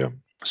Philadelphia.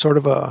 It's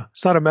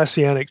not a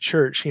messianic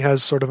church. He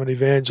has sort of an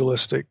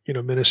evangelistic,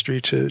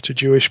 ministry to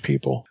Jewish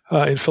people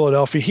in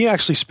Philadelphia. He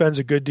actually spends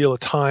a good deal of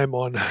time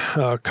on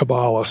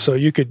Kabbalah. So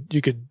you could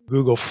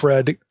Google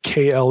Fred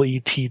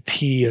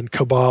Klett and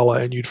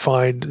Kabbalah, and you'd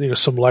find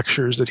some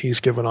lectures that he's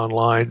given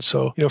online.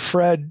 So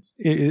Fred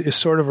is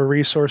sort of a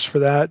resource for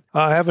that.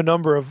 I have a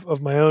number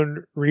of my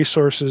own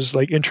resources,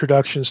 like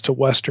introductions to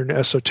Western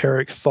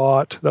esoteric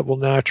thought, that will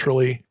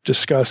naturally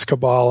discuss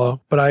Kabbalah,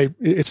 but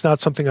it's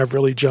not something I've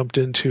really jumped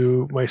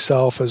into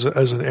myself as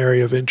an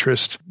area of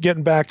interest.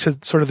 Getting back to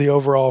sort of the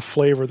overall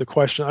flavor of the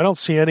question, I don't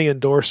see any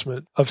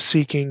endorsement of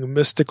seeking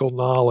mystical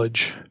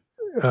knowledge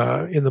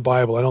in the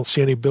Bible. I don't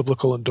see any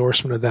biblical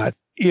endorsement of that.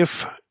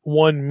 If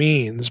one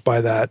means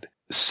by that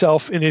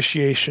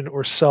self-initiation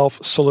or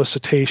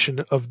self-solicitation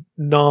of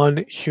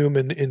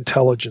non-human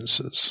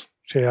intelligences.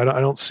 Okay, I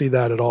don't see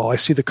that at all. I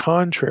see the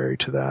contrary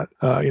to that.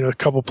 A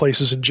couple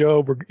places in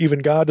Job where even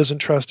God doesn't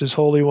trust his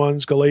holy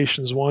ones.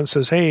 Galatians 1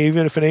 says, hey,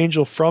 even if an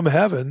angel from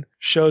heaven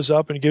shows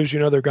up and gives you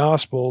another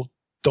gospel,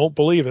 don't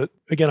believe it.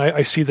 Again,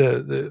 I see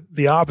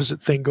the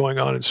opposite thing going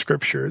on in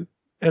Scripture.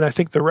 And I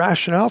think the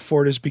rationale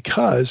for it is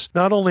because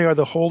not only are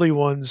the holy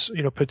ones,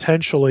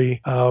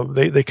 potentially,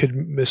 they could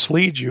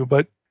mislead you,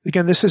 but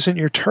again, this isn't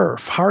your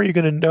turf. How are you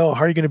going to know?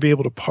 How are you going to be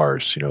able to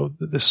parse,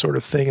 this sort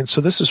of thing? And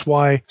so this is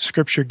why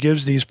Scripture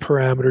gives these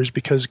parameters,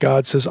 because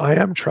God says, I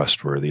am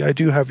trustworthy. I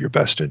do have your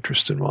best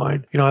interest in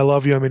mind. I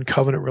love you. I'm in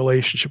covenant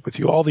relationship with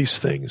you, all these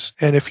things.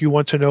 And if you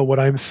want to know what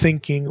I'm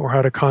thinking or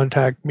how to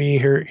contact me,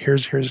 here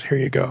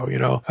you go.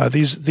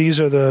 These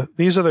are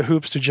the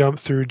hoops to jump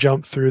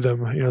through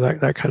them,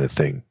 that kind of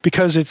thing,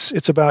 because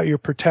it's about your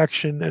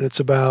protection, and it's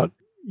about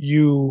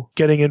you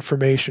getting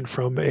information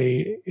from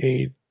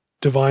a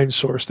divine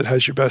source that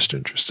has your best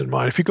interest in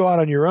mind. If you go out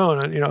on your own,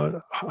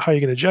 how are you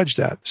going to judge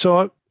that?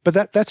 So,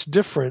 but that's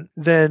different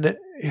than,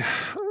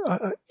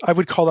 I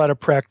would call that a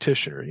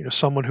practitioner,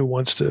 someone who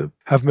wants to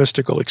have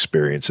mystical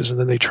experiences and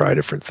then they try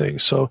different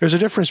things. So there's a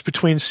difference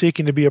between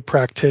seeking to be a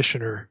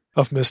practitioner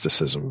of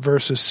mysticism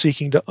versus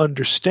seeking to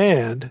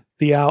understand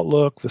the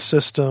outlook, the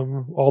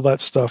system, all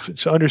that stuff,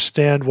 to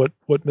understand what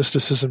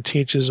mysticism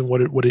teaches and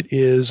what it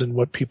is and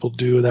what people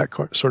do, that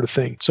sort of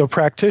thing. So a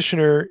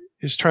practitioner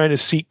is trying to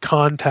seek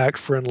contact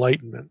for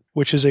enlightenment,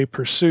 which is a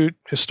pursuit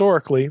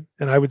historically,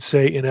 and I would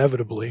say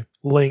inevitably,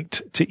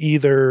 linked to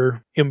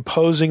either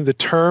imposing the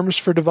terms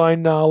for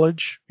divine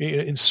knowledge,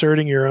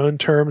 inserting your own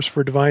terms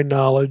for divine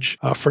knowledge,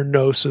 for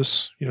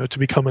gnosis, to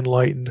become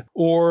enlightened,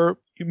 or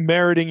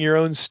meriting your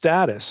own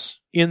status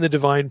in the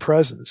divine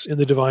presence, in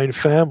the divine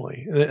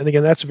family. And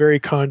again, that's very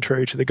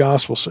contrary to the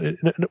gospel. So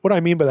what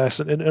I mean by that is,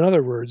 in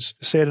other words,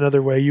 to say it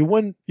another way, you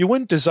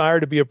wouldn't desire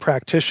to be a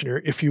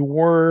practitioner if you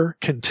were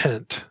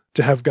content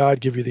to have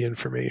God give you the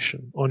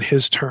information on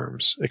his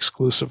terms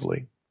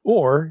exclusively.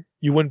 Or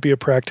you wouldn't be a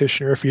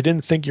practitioner if you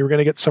didn't think you were going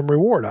to get some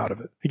reward out of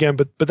it. Again,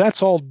 but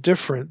that's all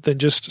different than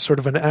just sort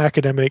of an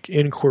academic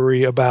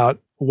inquiry about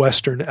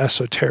Western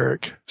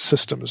esoteric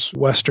systems,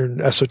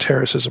 Western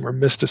esotericism or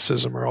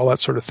mysticism or all that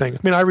sort of thing. I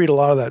mean, I read a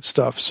lot of that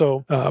stuff.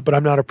 So, but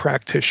I'm not a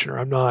practitioner.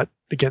 I'm not,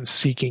 again,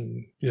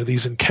 seeking,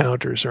 these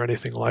encounters or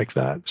anything like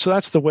that. So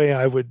that's the way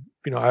I would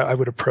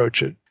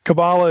approach it.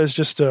 Kabbalah is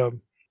just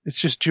it's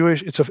just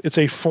Jewish. It's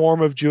a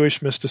form of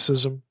Jewish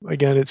mysticism.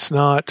 Again, it's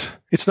not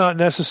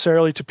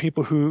necessarily, to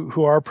people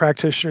who are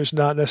practitioners,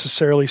 not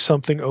necessarily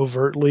something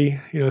overtly,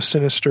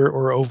 sinister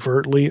or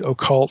overtly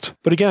occult.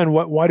 But again,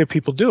 why do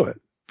people do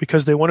it?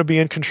 Because they want to be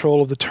in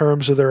control of the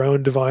terms of their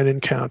own divine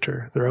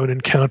encounter, their own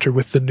encounter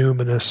with the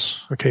numinous,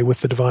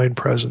 with the divine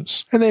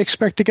presence, and they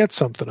expect to get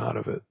something out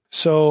of it.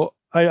 So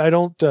I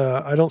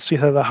don't see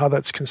how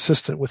that's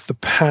consistent with the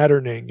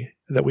patterning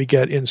that we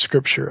get in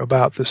Scripture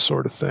about this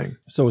sort of thing.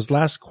 So his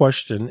last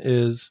question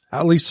is,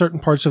 at least certain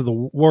parts of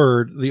the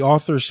word, the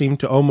author seemed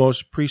to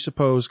almost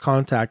presuppose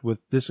contact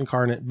with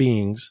disincarnate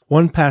beings.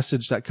 One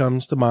passage that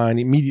comes to mind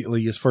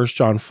immediately is 1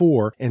 John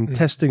 4 and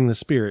testing the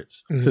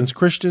spirits. Mm-hmm. Since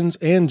Christians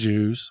and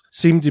Jews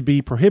seem to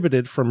be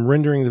prohibited from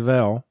rendering the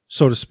veil,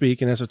 so to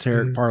speak, in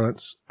esoteric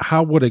parlance,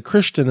 how would a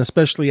Christian,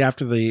 especially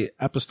after the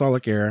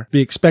apostolic era,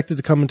 be expected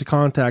to come into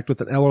contact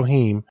with an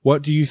Elohim?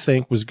 What do you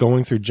think was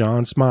going through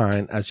John's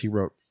mind as he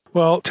wrote?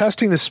 Well,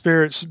 testing the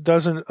spirits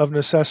doesn't of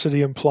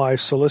necessity imply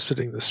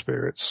soliciting the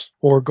spirits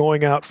or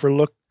going out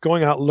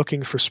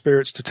looking for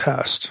spirits to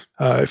test.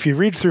 If you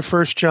read through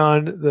 1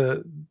 John,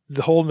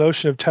 the whole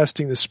notion of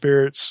testing the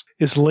spirits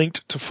is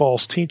linked to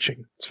false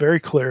teaching. It's very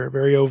clear,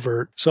 very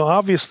overt. So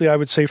obviously, I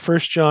would say 1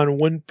 John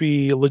wouldn't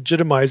be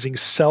legitimizing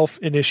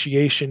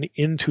self-initiation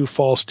into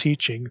false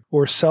teaching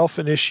or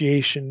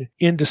self-initiation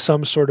into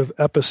some sort of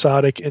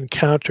episodic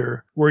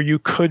encounter where you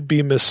could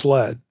be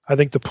misled. I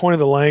think the point of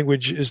the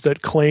language is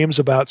that claims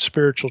about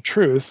spiritual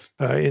truth,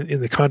 in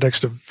the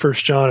context of 1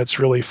 John, it's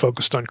really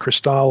focused on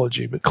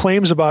Christology, but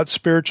claims about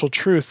spiritual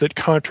truth that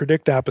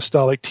contradict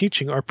apostolic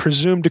teaching are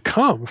presumed to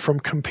come from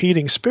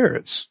competing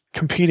spirits,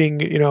 competing,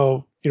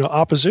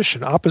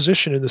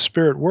 opposition in the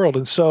spirit world.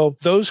 And so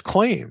those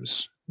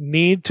claims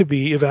need to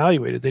be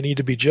evaluated. They need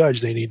to be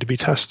judged. They need to be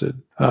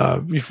tested.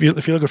 If you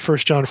look at 1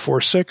 John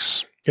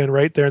 4:6, again,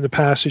 right there in the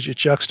passage, it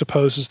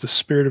juxtaposes the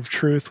spirit of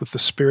truth with the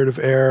spirit of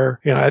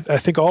error. I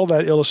think all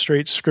that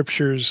illustrates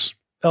Scripture's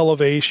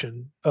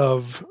elevation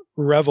of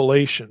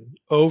revelation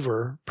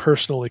over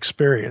personal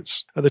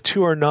experience. Now, the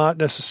two are not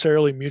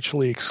necessarily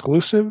mutually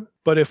exclusive,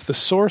 but if the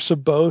source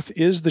of both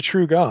is the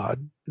true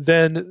God,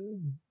 then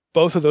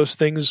both of those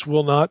things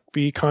will not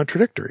be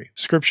contradictory.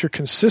 Scripture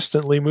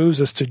consistently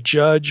moves us to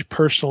judge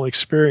personal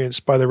experience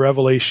by the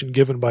revelation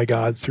given by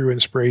God through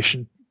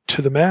inspiration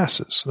to the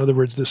masses. In other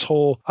words, this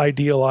whole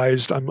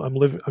idealized,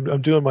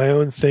 I'm doing my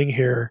own thing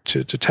here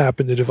to tap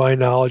into divine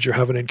knowledge or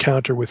have an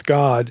encounter with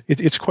God.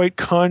 It's quite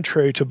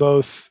contrary to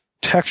both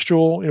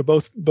textual,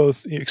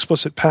 both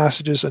explicit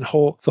passages and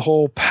the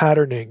whole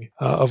patterning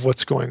of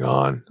what's going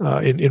on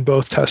in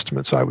both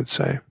testaments, I would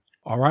say.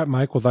 All right,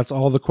 Mike. Well, that's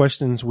all the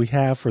questions we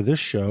have for this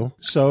show.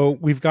 So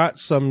we've got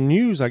some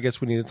news I guess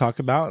we need to talk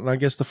about. And I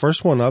guess the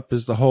first one up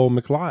is the whole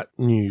McLeod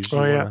news.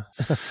 Oh, yeah.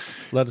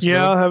 Let us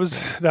know.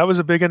 That was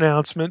a big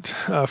announcement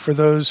for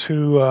those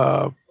who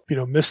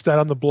missed that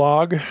on the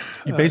blog.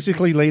 You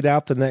basically laid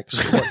out the next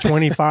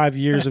 25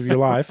 years of your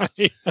life.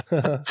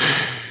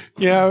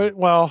 Yeah,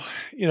 well,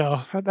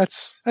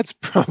 that's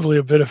probably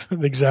a bit of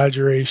an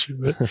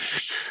exaggeration,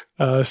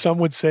 but some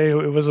would say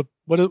it was a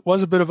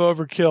bit of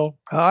overkill.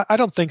 I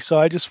don't think so.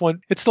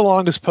 It's the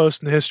longest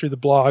post in the history of the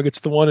blog. It's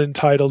the one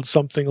entitled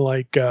something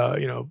like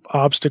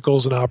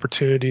obstacles and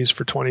opportunities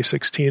for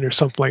 2016 or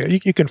something like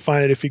that. You can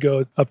find it if you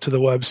go up to the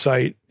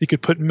website. You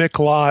could put Mick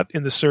Lott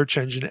in the search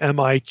engine,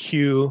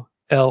 MIQLAT,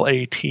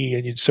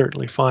 and you'd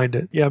certainly find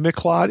it. Yeah,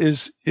 Mick Lott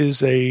is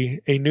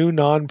a new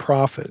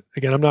nonprofit.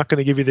 Again, I'm not going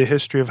to give you the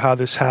history of how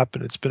this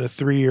happened. It's been a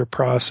 3-year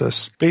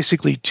process.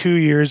 Basically 2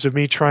 years of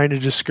me trying to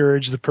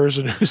discourage the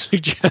person who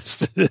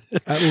suggested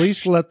it. At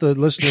least let the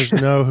listeners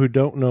know who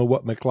don't know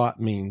what Mick Lott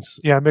means.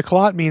 Yeah, Mick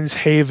Lott means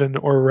haven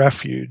or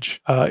refuge.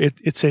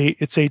 It's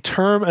a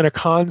term and a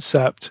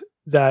concept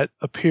that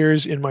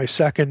appears in my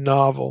second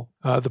novel,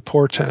 The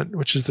Portent,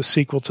 which is the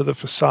sequel to The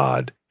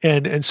Facade.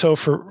 And so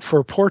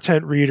for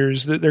Portent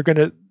readers, they're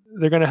going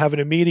to have an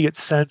immediate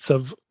sense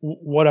of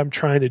what I'm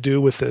trying to do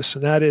with this.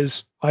 And that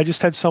is, I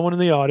just had someone in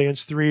the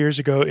audience 3 years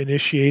ago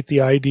initiate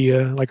the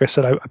idea. Like I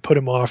said, I put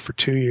him off for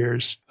 2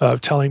 years,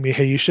 telling me,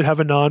 hey, you should have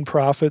a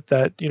nonprofit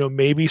that,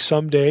 maybe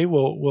someday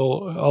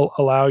will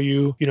allow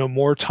you,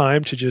 more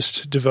time to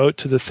just devote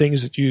to the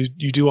things that you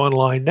do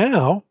online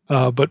now,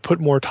 but put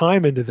more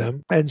time into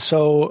them. And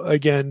so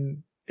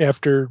again,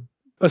 after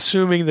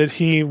assuming that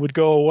he would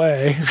go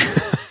away,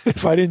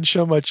 if I didn't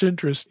show much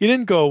interest, he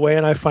didn't go away,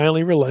 and I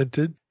finally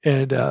relented.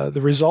 And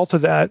the result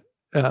of that,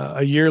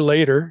 a year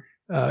later,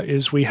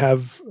 is we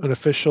have an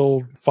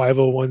official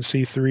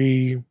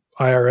 501c3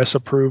 IRS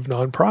approved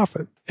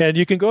nonprofit. And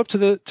you can go up to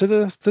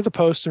the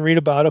post and read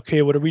about,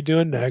 okay, what are we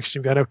doing next?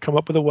 You've got to come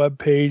up with a web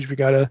page. We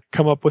got to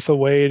come up with a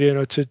way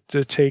to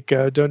take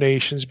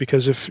donations,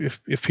 because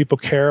if people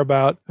care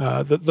about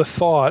the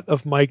thought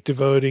of Mike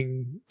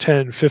devoting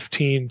 10,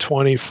 15,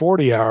 20,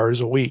 40 hours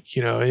a week,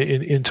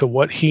 into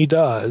what he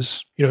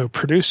does,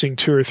 producing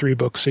 2 or 3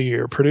 books a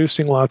year,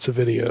 producing lots of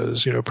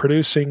videos,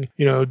 producing,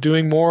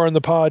 doing more on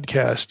the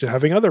podcast,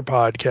 having other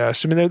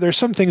podcasts. I mean, there's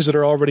some things that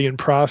are already in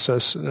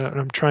process, and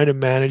I'm trying to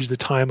manage the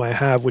time I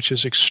have, which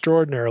is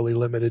extraordinarily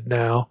limited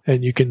now.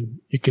 And you can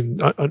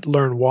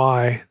learn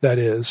why that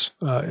is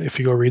if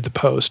you go read the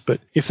post.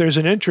 But if there's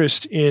an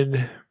interest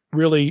in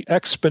really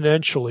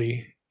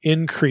exponentially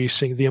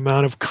increasing the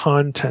amount of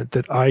content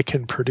that I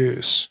can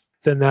produce,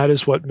 then that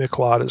is what Mick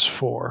Lott is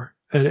for.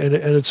 And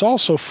it's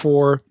also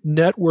for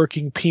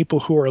networking people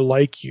who are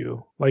like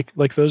you,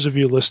 like those of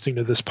you listening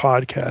to this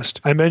podcast.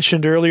 I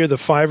mentioned earlier the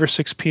 5 or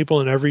 6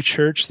 people in every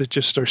church that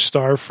just are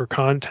starved for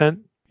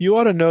content. You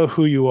ought to know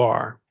who you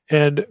are.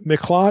 And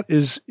Mick Lott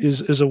is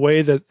a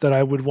way that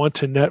I would want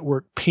to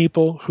network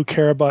people who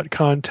care about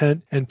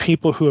content and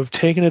people who have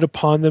taken it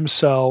upon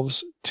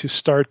themselves to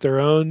start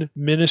their own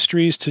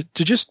ministries, to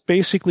just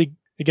basically,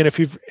 again,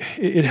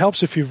 it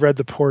helps if you've read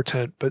The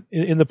Portent, but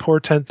in The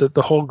Portent,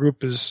 the whole group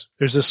there's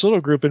this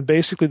little group, and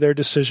basically their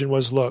decision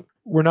was, look,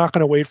 we're not going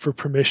to wait for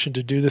permission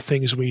to do the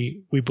things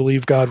we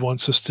believe God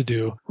wants us to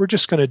do. We're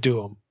just going to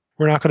do them.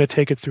 We're not going to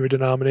take it through a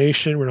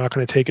denomination. We're not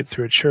going to take it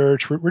through a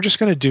church. We're just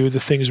going to do the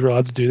things we're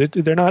allowed to do.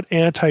 They're not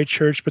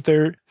anti-church, but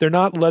they're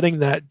not letting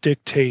that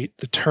dictate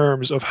the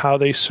terms of how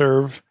they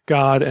serve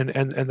God and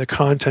the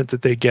content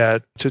that they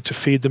get to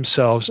feed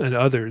themselves and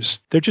others.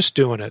 They're just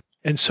doing it.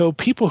 And so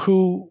people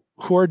who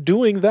are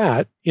doing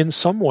that in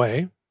some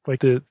way,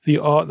 like the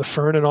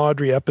Fern and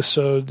Audrey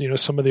episode,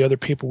 some of the other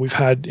people we've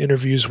had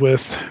interviews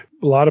with,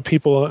 a lot of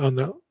people on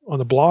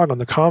the blog, on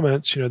the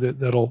comments,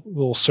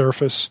 that'll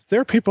surface.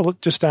 There are people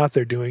just out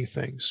there doing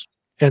things,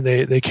 and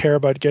they care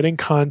about getting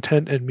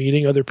content and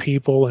meeting other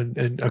people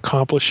and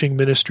accomplishing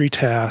ministry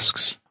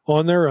tasks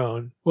on their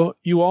own. Well,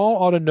 you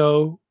all ought to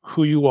know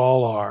who you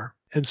all are.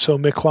 And so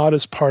Mick Lott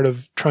is part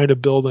of trying to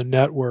build a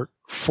network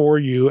for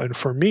you and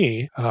for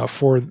me,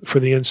 for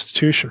the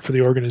institution, for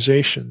the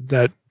organization,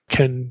 that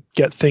can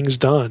get things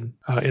done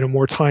in a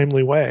more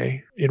timely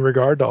way in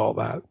regard to all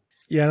that.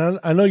 Yeah, and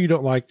I know you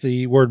don't like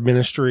the word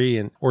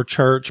ministry or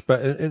church,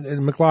 but and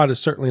Mick Lott is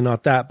certainly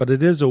not that, but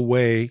it is a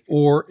way,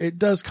 or it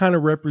does kind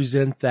of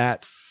represent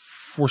that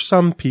for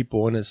some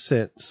people in a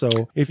sense.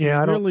 So if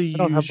I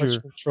don't have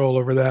much control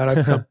over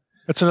that.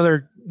 That's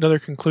another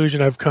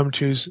conclusion I've come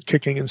to, is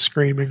kicking and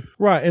screaming.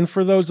 Right. And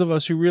for those of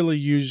us who really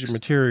use your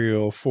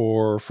material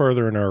for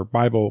furthering our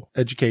Bible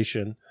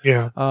education,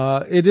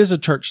 it is a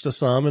church to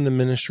some and a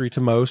ministry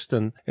to most.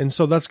 And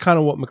so that's kind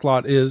of what Mick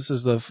Lott is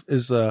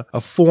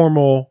a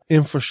formal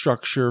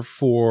infrastructure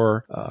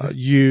for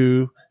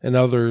you and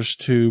others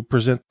to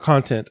present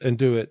content and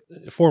do it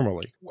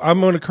formally. I'm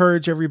going to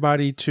encourage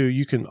everybody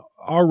you can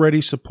already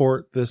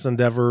support this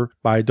endeavor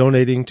by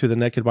donating to the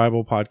Naked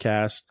Bible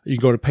Podcast. You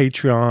can go to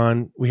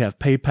Patreon. We have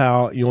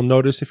PayPal. You'll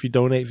notice if you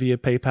donate via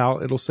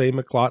PayPal, it'll say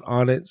Mick Lott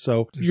on it.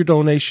 So your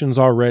donations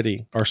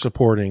already are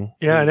supporting.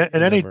 Yeah,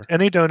 and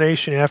any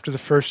donation after the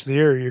first of the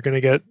year, you're going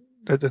to get,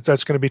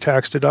 that's going to be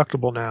tax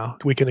deductible now.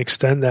 We can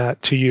extend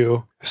that to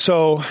you.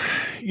 So,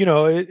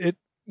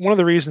 one of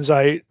the reasons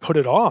I put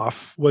it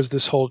off was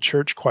this whole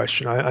church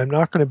question. I'm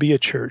not going to be a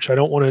church. I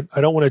don't want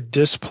to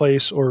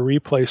displace or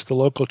replace the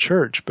local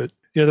church, but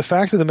the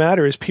fact of the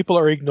matter is people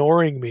are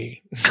ignoring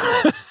me.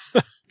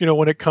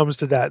 When it comes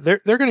to that, they're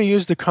going to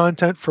use the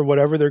content for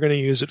whatever they're going to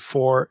use it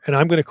for, and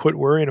I'm going to quit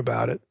worrying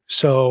about it.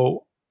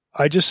 So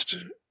it's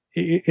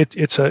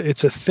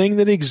a thing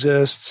that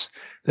exists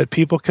that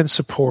people can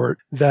support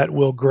that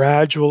will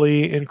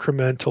gradually,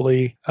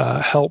 incrementally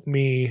help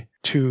me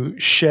to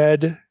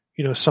shed,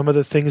 some of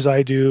the things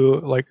I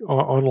do like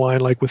online,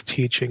 like with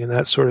teaching and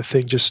that sort of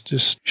thing.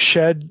 Just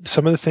shed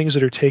some of the things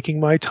that are taking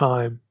my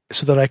time,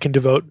 so that I can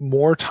devote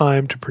more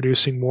time to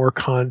producing more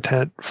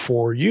content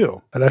for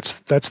you. And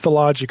that's the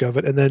logic of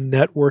it. And then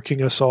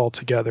networking us all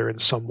together in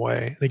some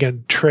way. And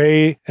again,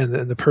 Trey and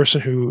the person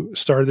who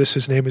started this,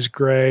 his name is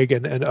Greg,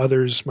 and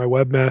others, my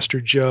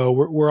webmaster, Joe,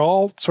 we're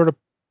all sort of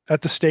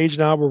at the stage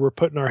now where we're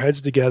putting our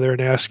heads together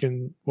and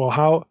asking, well,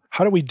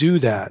 how do we do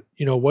that?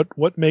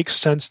 What makes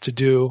sense to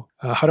do?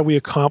 How do we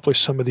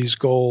accomplish some of these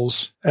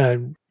goals?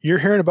 And you're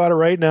hearing about it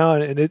right now,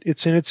 and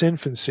it's in its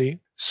infancy.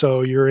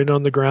 So you're in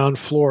on the ground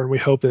floor, and we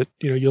hope that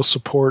you'll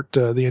support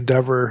the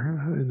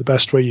endeavor in the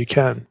best way you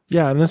can.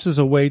 Yeah, and this is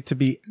a way to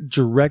be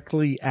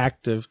directly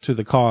active to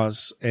the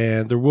cause.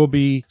 And there will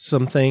be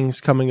some things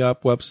coming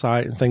up,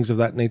 website and things of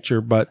that nature.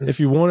 But if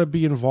you want to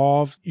be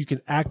involved, you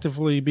can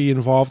actively be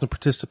involved and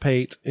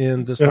participate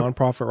in this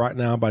nonprofit right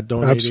now by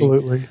donating.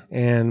 Absolutely.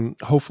 And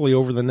hopefully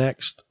over the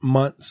next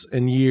months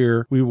and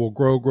year, we will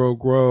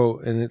grow.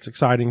 And it's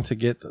exciting to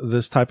get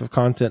this type of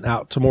content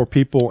out to more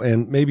people.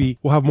 And maybe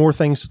we'll have more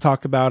things to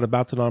talk about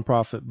the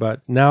nonprofit.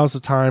 But now's the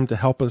time to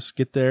help us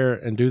get there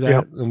and do that.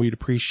 Yep. And we'd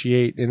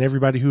appreciate, and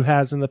everybody who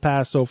has in the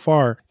past so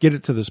far, get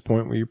it to this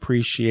point where you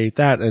appreciate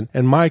that.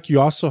 And Mike, you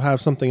also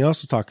have something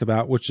else to talk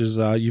about, which is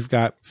you've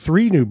got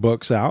 3 new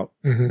books out.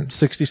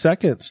 60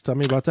 seconds. Tell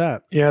me about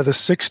that. Yeah, the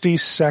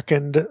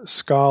 60-second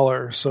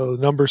scholar. So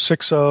number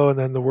 60 and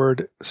then the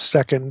word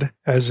second,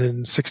 as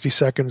in 60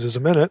 seconds is a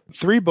minute.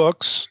 3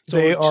 books. So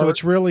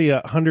it's really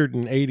a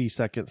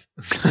 180-second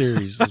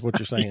series is what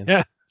you're saying.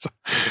 Yeah,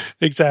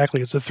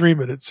 exactly. It's a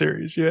 3-minute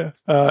series. Yeah.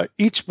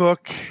 Each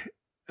book,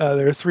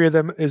 there are 3 of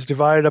them, is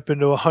divided up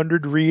into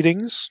 100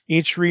 readings.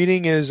 Each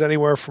reading is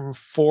anywhere from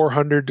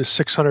 400 to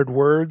 600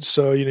 words.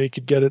 So, you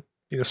could get it.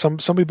 Some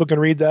people can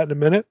read that in a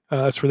minute.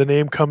 That's where the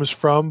name comes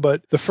from.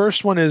 But the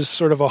first one is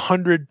sort of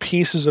 100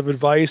 pieces of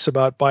advice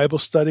about Bible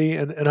study.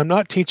 And I'm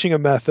not teaching a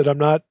method. I'm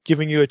not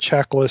giving you a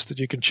checklist that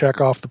you can check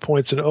off the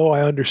points and,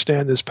 I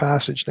understand this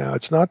passage now.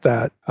 It's not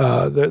that.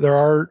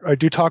 I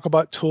do talk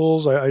about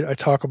tools. I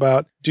talk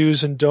about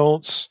do's and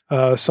don'ts.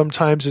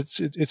 Sometimes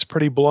it's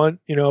pretty blunt,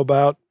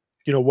 about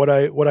what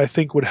I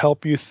think would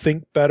help you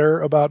think better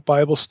about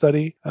Bible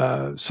study.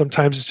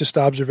 Sometimes it's just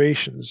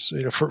observations.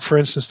 For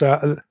instance,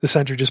 this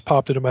entry just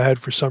popped into my head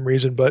for some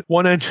reason. But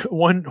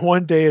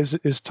one day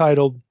is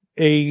titled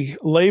 "A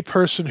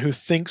Layperson Who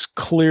Thinks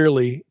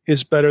Clearly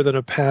is Better Than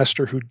a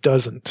Pastor Who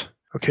Doesn't."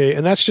 Okay,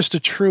 and that's just a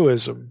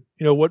truism.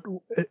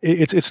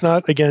 It's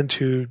not, again,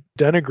 to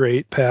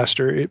denigrate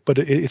pastor, but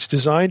it's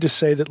designed to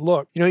say that,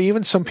 look,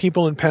 even some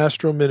people in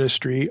pastoral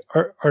ministry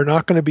are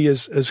not going to be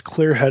as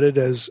clear-headed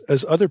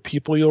as other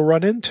people you'll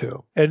run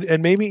into,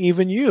 and maybe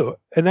even you.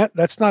 And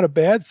that's not a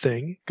bad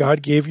thing.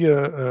 God gave you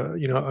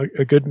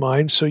a good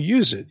mind, so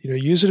use it.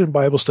 Use it in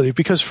Bible study.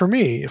 Because for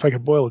me, if I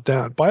could boil it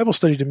down, Bible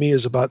study to me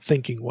is about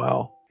thinking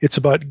well. It's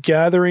about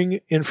gathering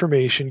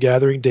information,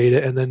 gathering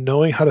data, and then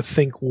knowing how to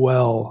think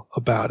well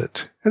about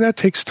it. And that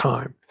takes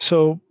time.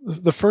 So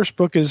the first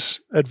book is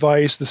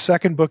advice. The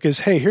second book is,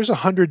 hey, here's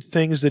 100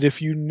 things that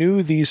if you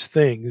knew these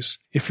things,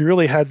 if you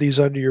really had these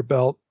under your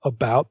belt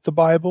about the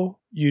Bible,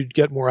 you'd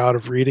get more out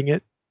of reading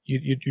it.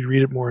 You'd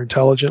read it more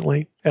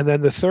intelligently. And then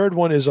the third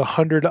one is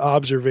 100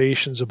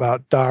 observations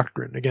about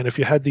doctrine. Again, if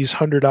you had these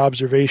 100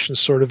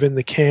 observations sort of in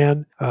the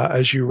can,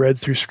 as you read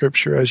through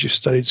Scripture, as you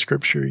studied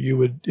Scripture,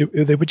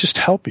 they would just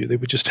help you. They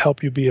would just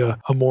help you be a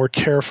more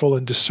careful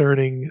and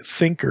discerning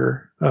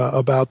thinker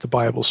about the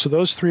Bible. So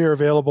those 3 are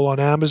available on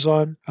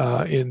Amazon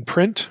in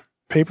print,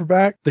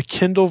 paperback. The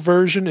Kindle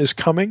version is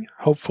coming.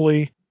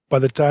 Hopefully, by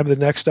the time of the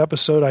next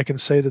episode, I can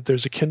say that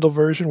there's a Kindle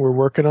version. We're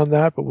working on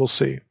that, but we'll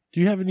see. Do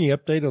you have any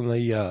update on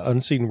the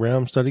Unseen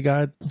Realm study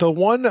guide? The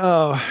one,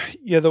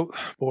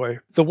 the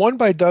one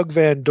by Doug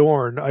Van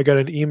Dorn, I got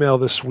an email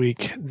this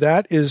week.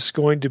 That is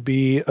going to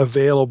be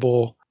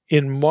available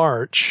in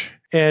March.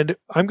 And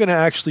I'm going to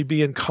actually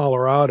be in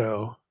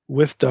Colorado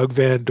with Doug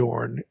Van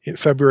Dorn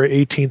February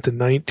 18th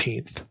and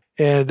 19th.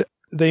 And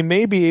they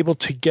may be able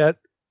to get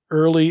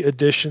early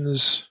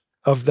editions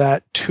of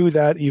that to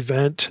that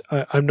event.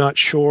 I'm not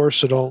sure,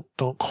 so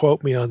don't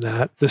quote me on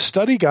that. The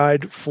study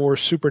guide for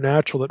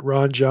Supernatural that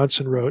Ron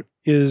Johnson wrote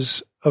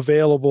is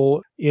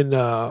available in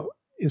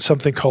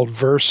something called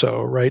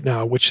Verso right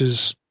now, which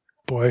is,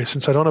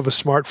 since I don't have a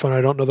smartphone,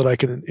 I don't know that I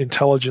can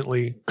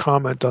intelligently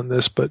comment on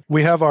this, but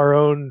we have our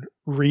own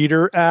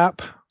reader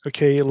app.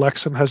 Okay,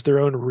 Lexham has their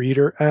own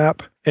reader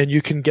app, and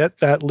you can get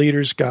that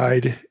leader's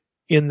guide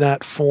in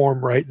that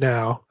form right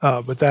now.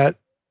 But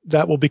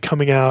that will be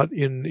coming out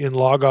in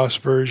Logos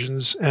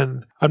versions.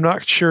 And I'm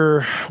not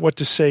sure what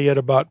to say yet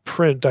about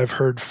print. I've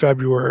heard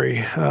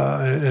February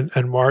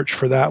and March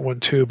for that one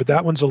too, but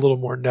that one's a little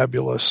more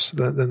nebulous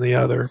than the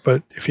other.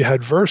 But if you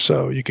had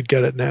Verso, you could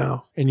get it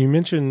now. And you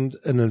mentioned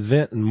an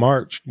event in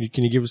March.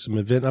 Can you give us some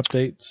event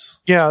updates?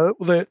 Yeah,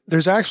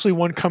 there's actually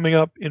one coming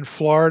up in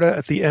Florida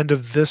at the end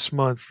of this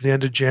month, the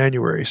end of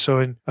January. So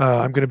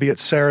I'm going to be at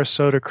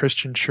Sarasota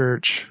Christian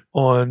Church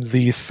on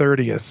the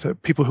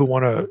 30th. People who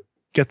want to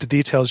get the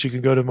details, you can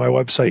go to my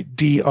website,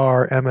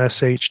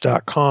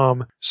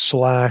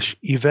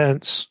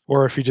 drmsh.com/events,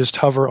 or if you just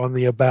hover on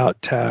the About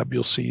tab,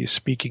 you'll see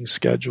speaking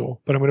schedule.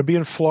 But I'm going to be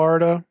in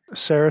Florida,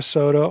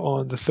 Sarasota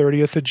on the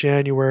 30th of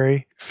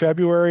January.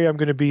 February, I'm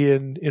going to be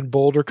in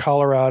Boulder,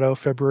 Colorado,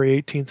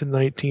 February 18th and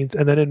 19th.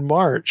 And then in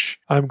March,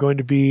 I'm going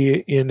to be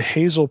in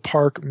Hazel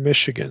Park,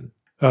 Michigan,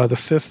 the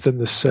 5th and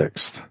the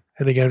 6th.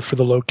 And again, for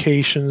the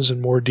locations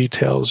and more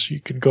details, you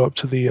can go up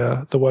to the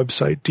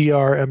website,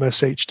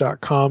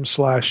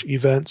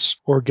 drmsh.com/events,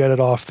 or get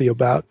it off the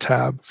About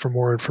tab for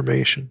more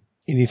information.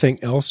 Anything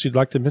else you'd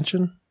like to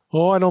mention?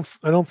 Oh, I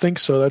don't think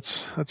so.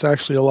 That's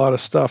actually a lot of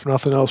stuff.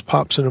 Nothing else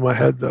pops into my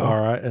head, though. All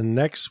right. And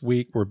next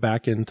week, we're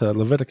back into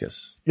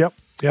Leviticus. Yep.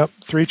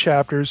 3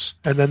 chapters.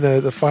 And then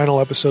the final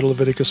episode of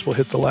Leviticus will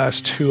hit the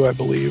last 2, I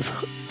believe.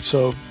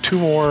 So 2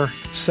 more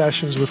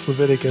sessions with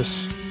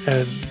Leviticus.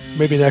 And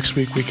maybe next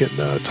week we can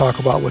talk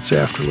about what's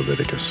after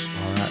Leviticus.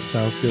 All right.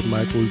 Sounds good,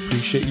 Mike. We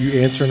appreciate you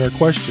answering our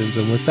questions.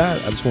 And with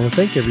that, I just want to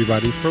thank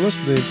everybody for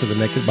listening to the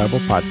Naked Bible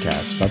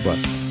Podcast. God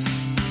bless.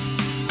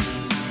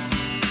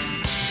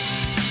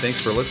 Thanks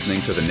for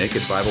listening to the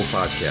Naked Bible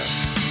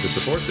Podcast. To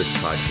support this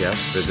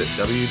podcast, visit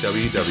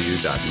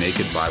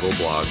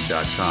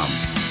www.nakedbibleblog.com.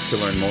 To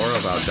learn more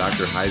about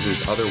Dr.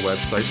 Heiser's other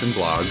websites and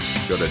blogs,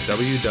 go to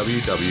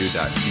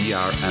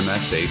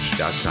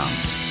www.drmsh.com.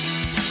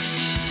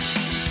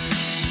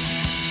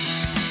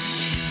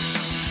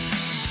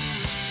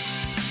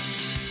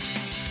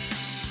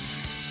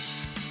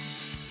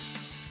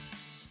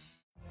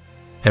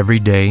 Every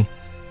day,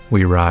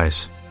 we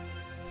rise,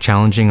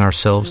 challenging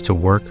ourselves to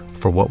work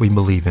for what we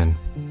believe in.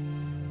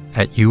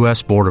 At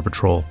U.S. Border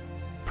Patrol,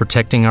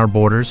 protecting our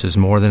borders is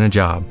more than a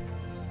job.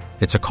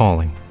 It's a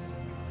calling.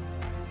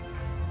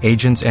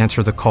 Agents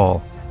answer the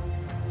call,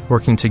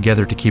 working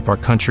together to keep our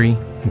country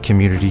and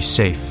communities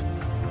safe.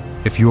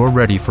 If you're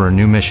ready for a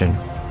new mission,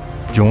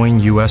 join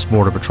U.S.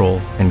 Border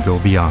Patrol and go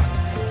beyond.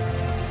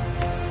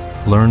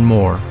 Learn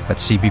more at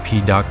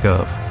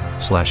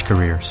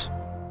cbp.gov/careers.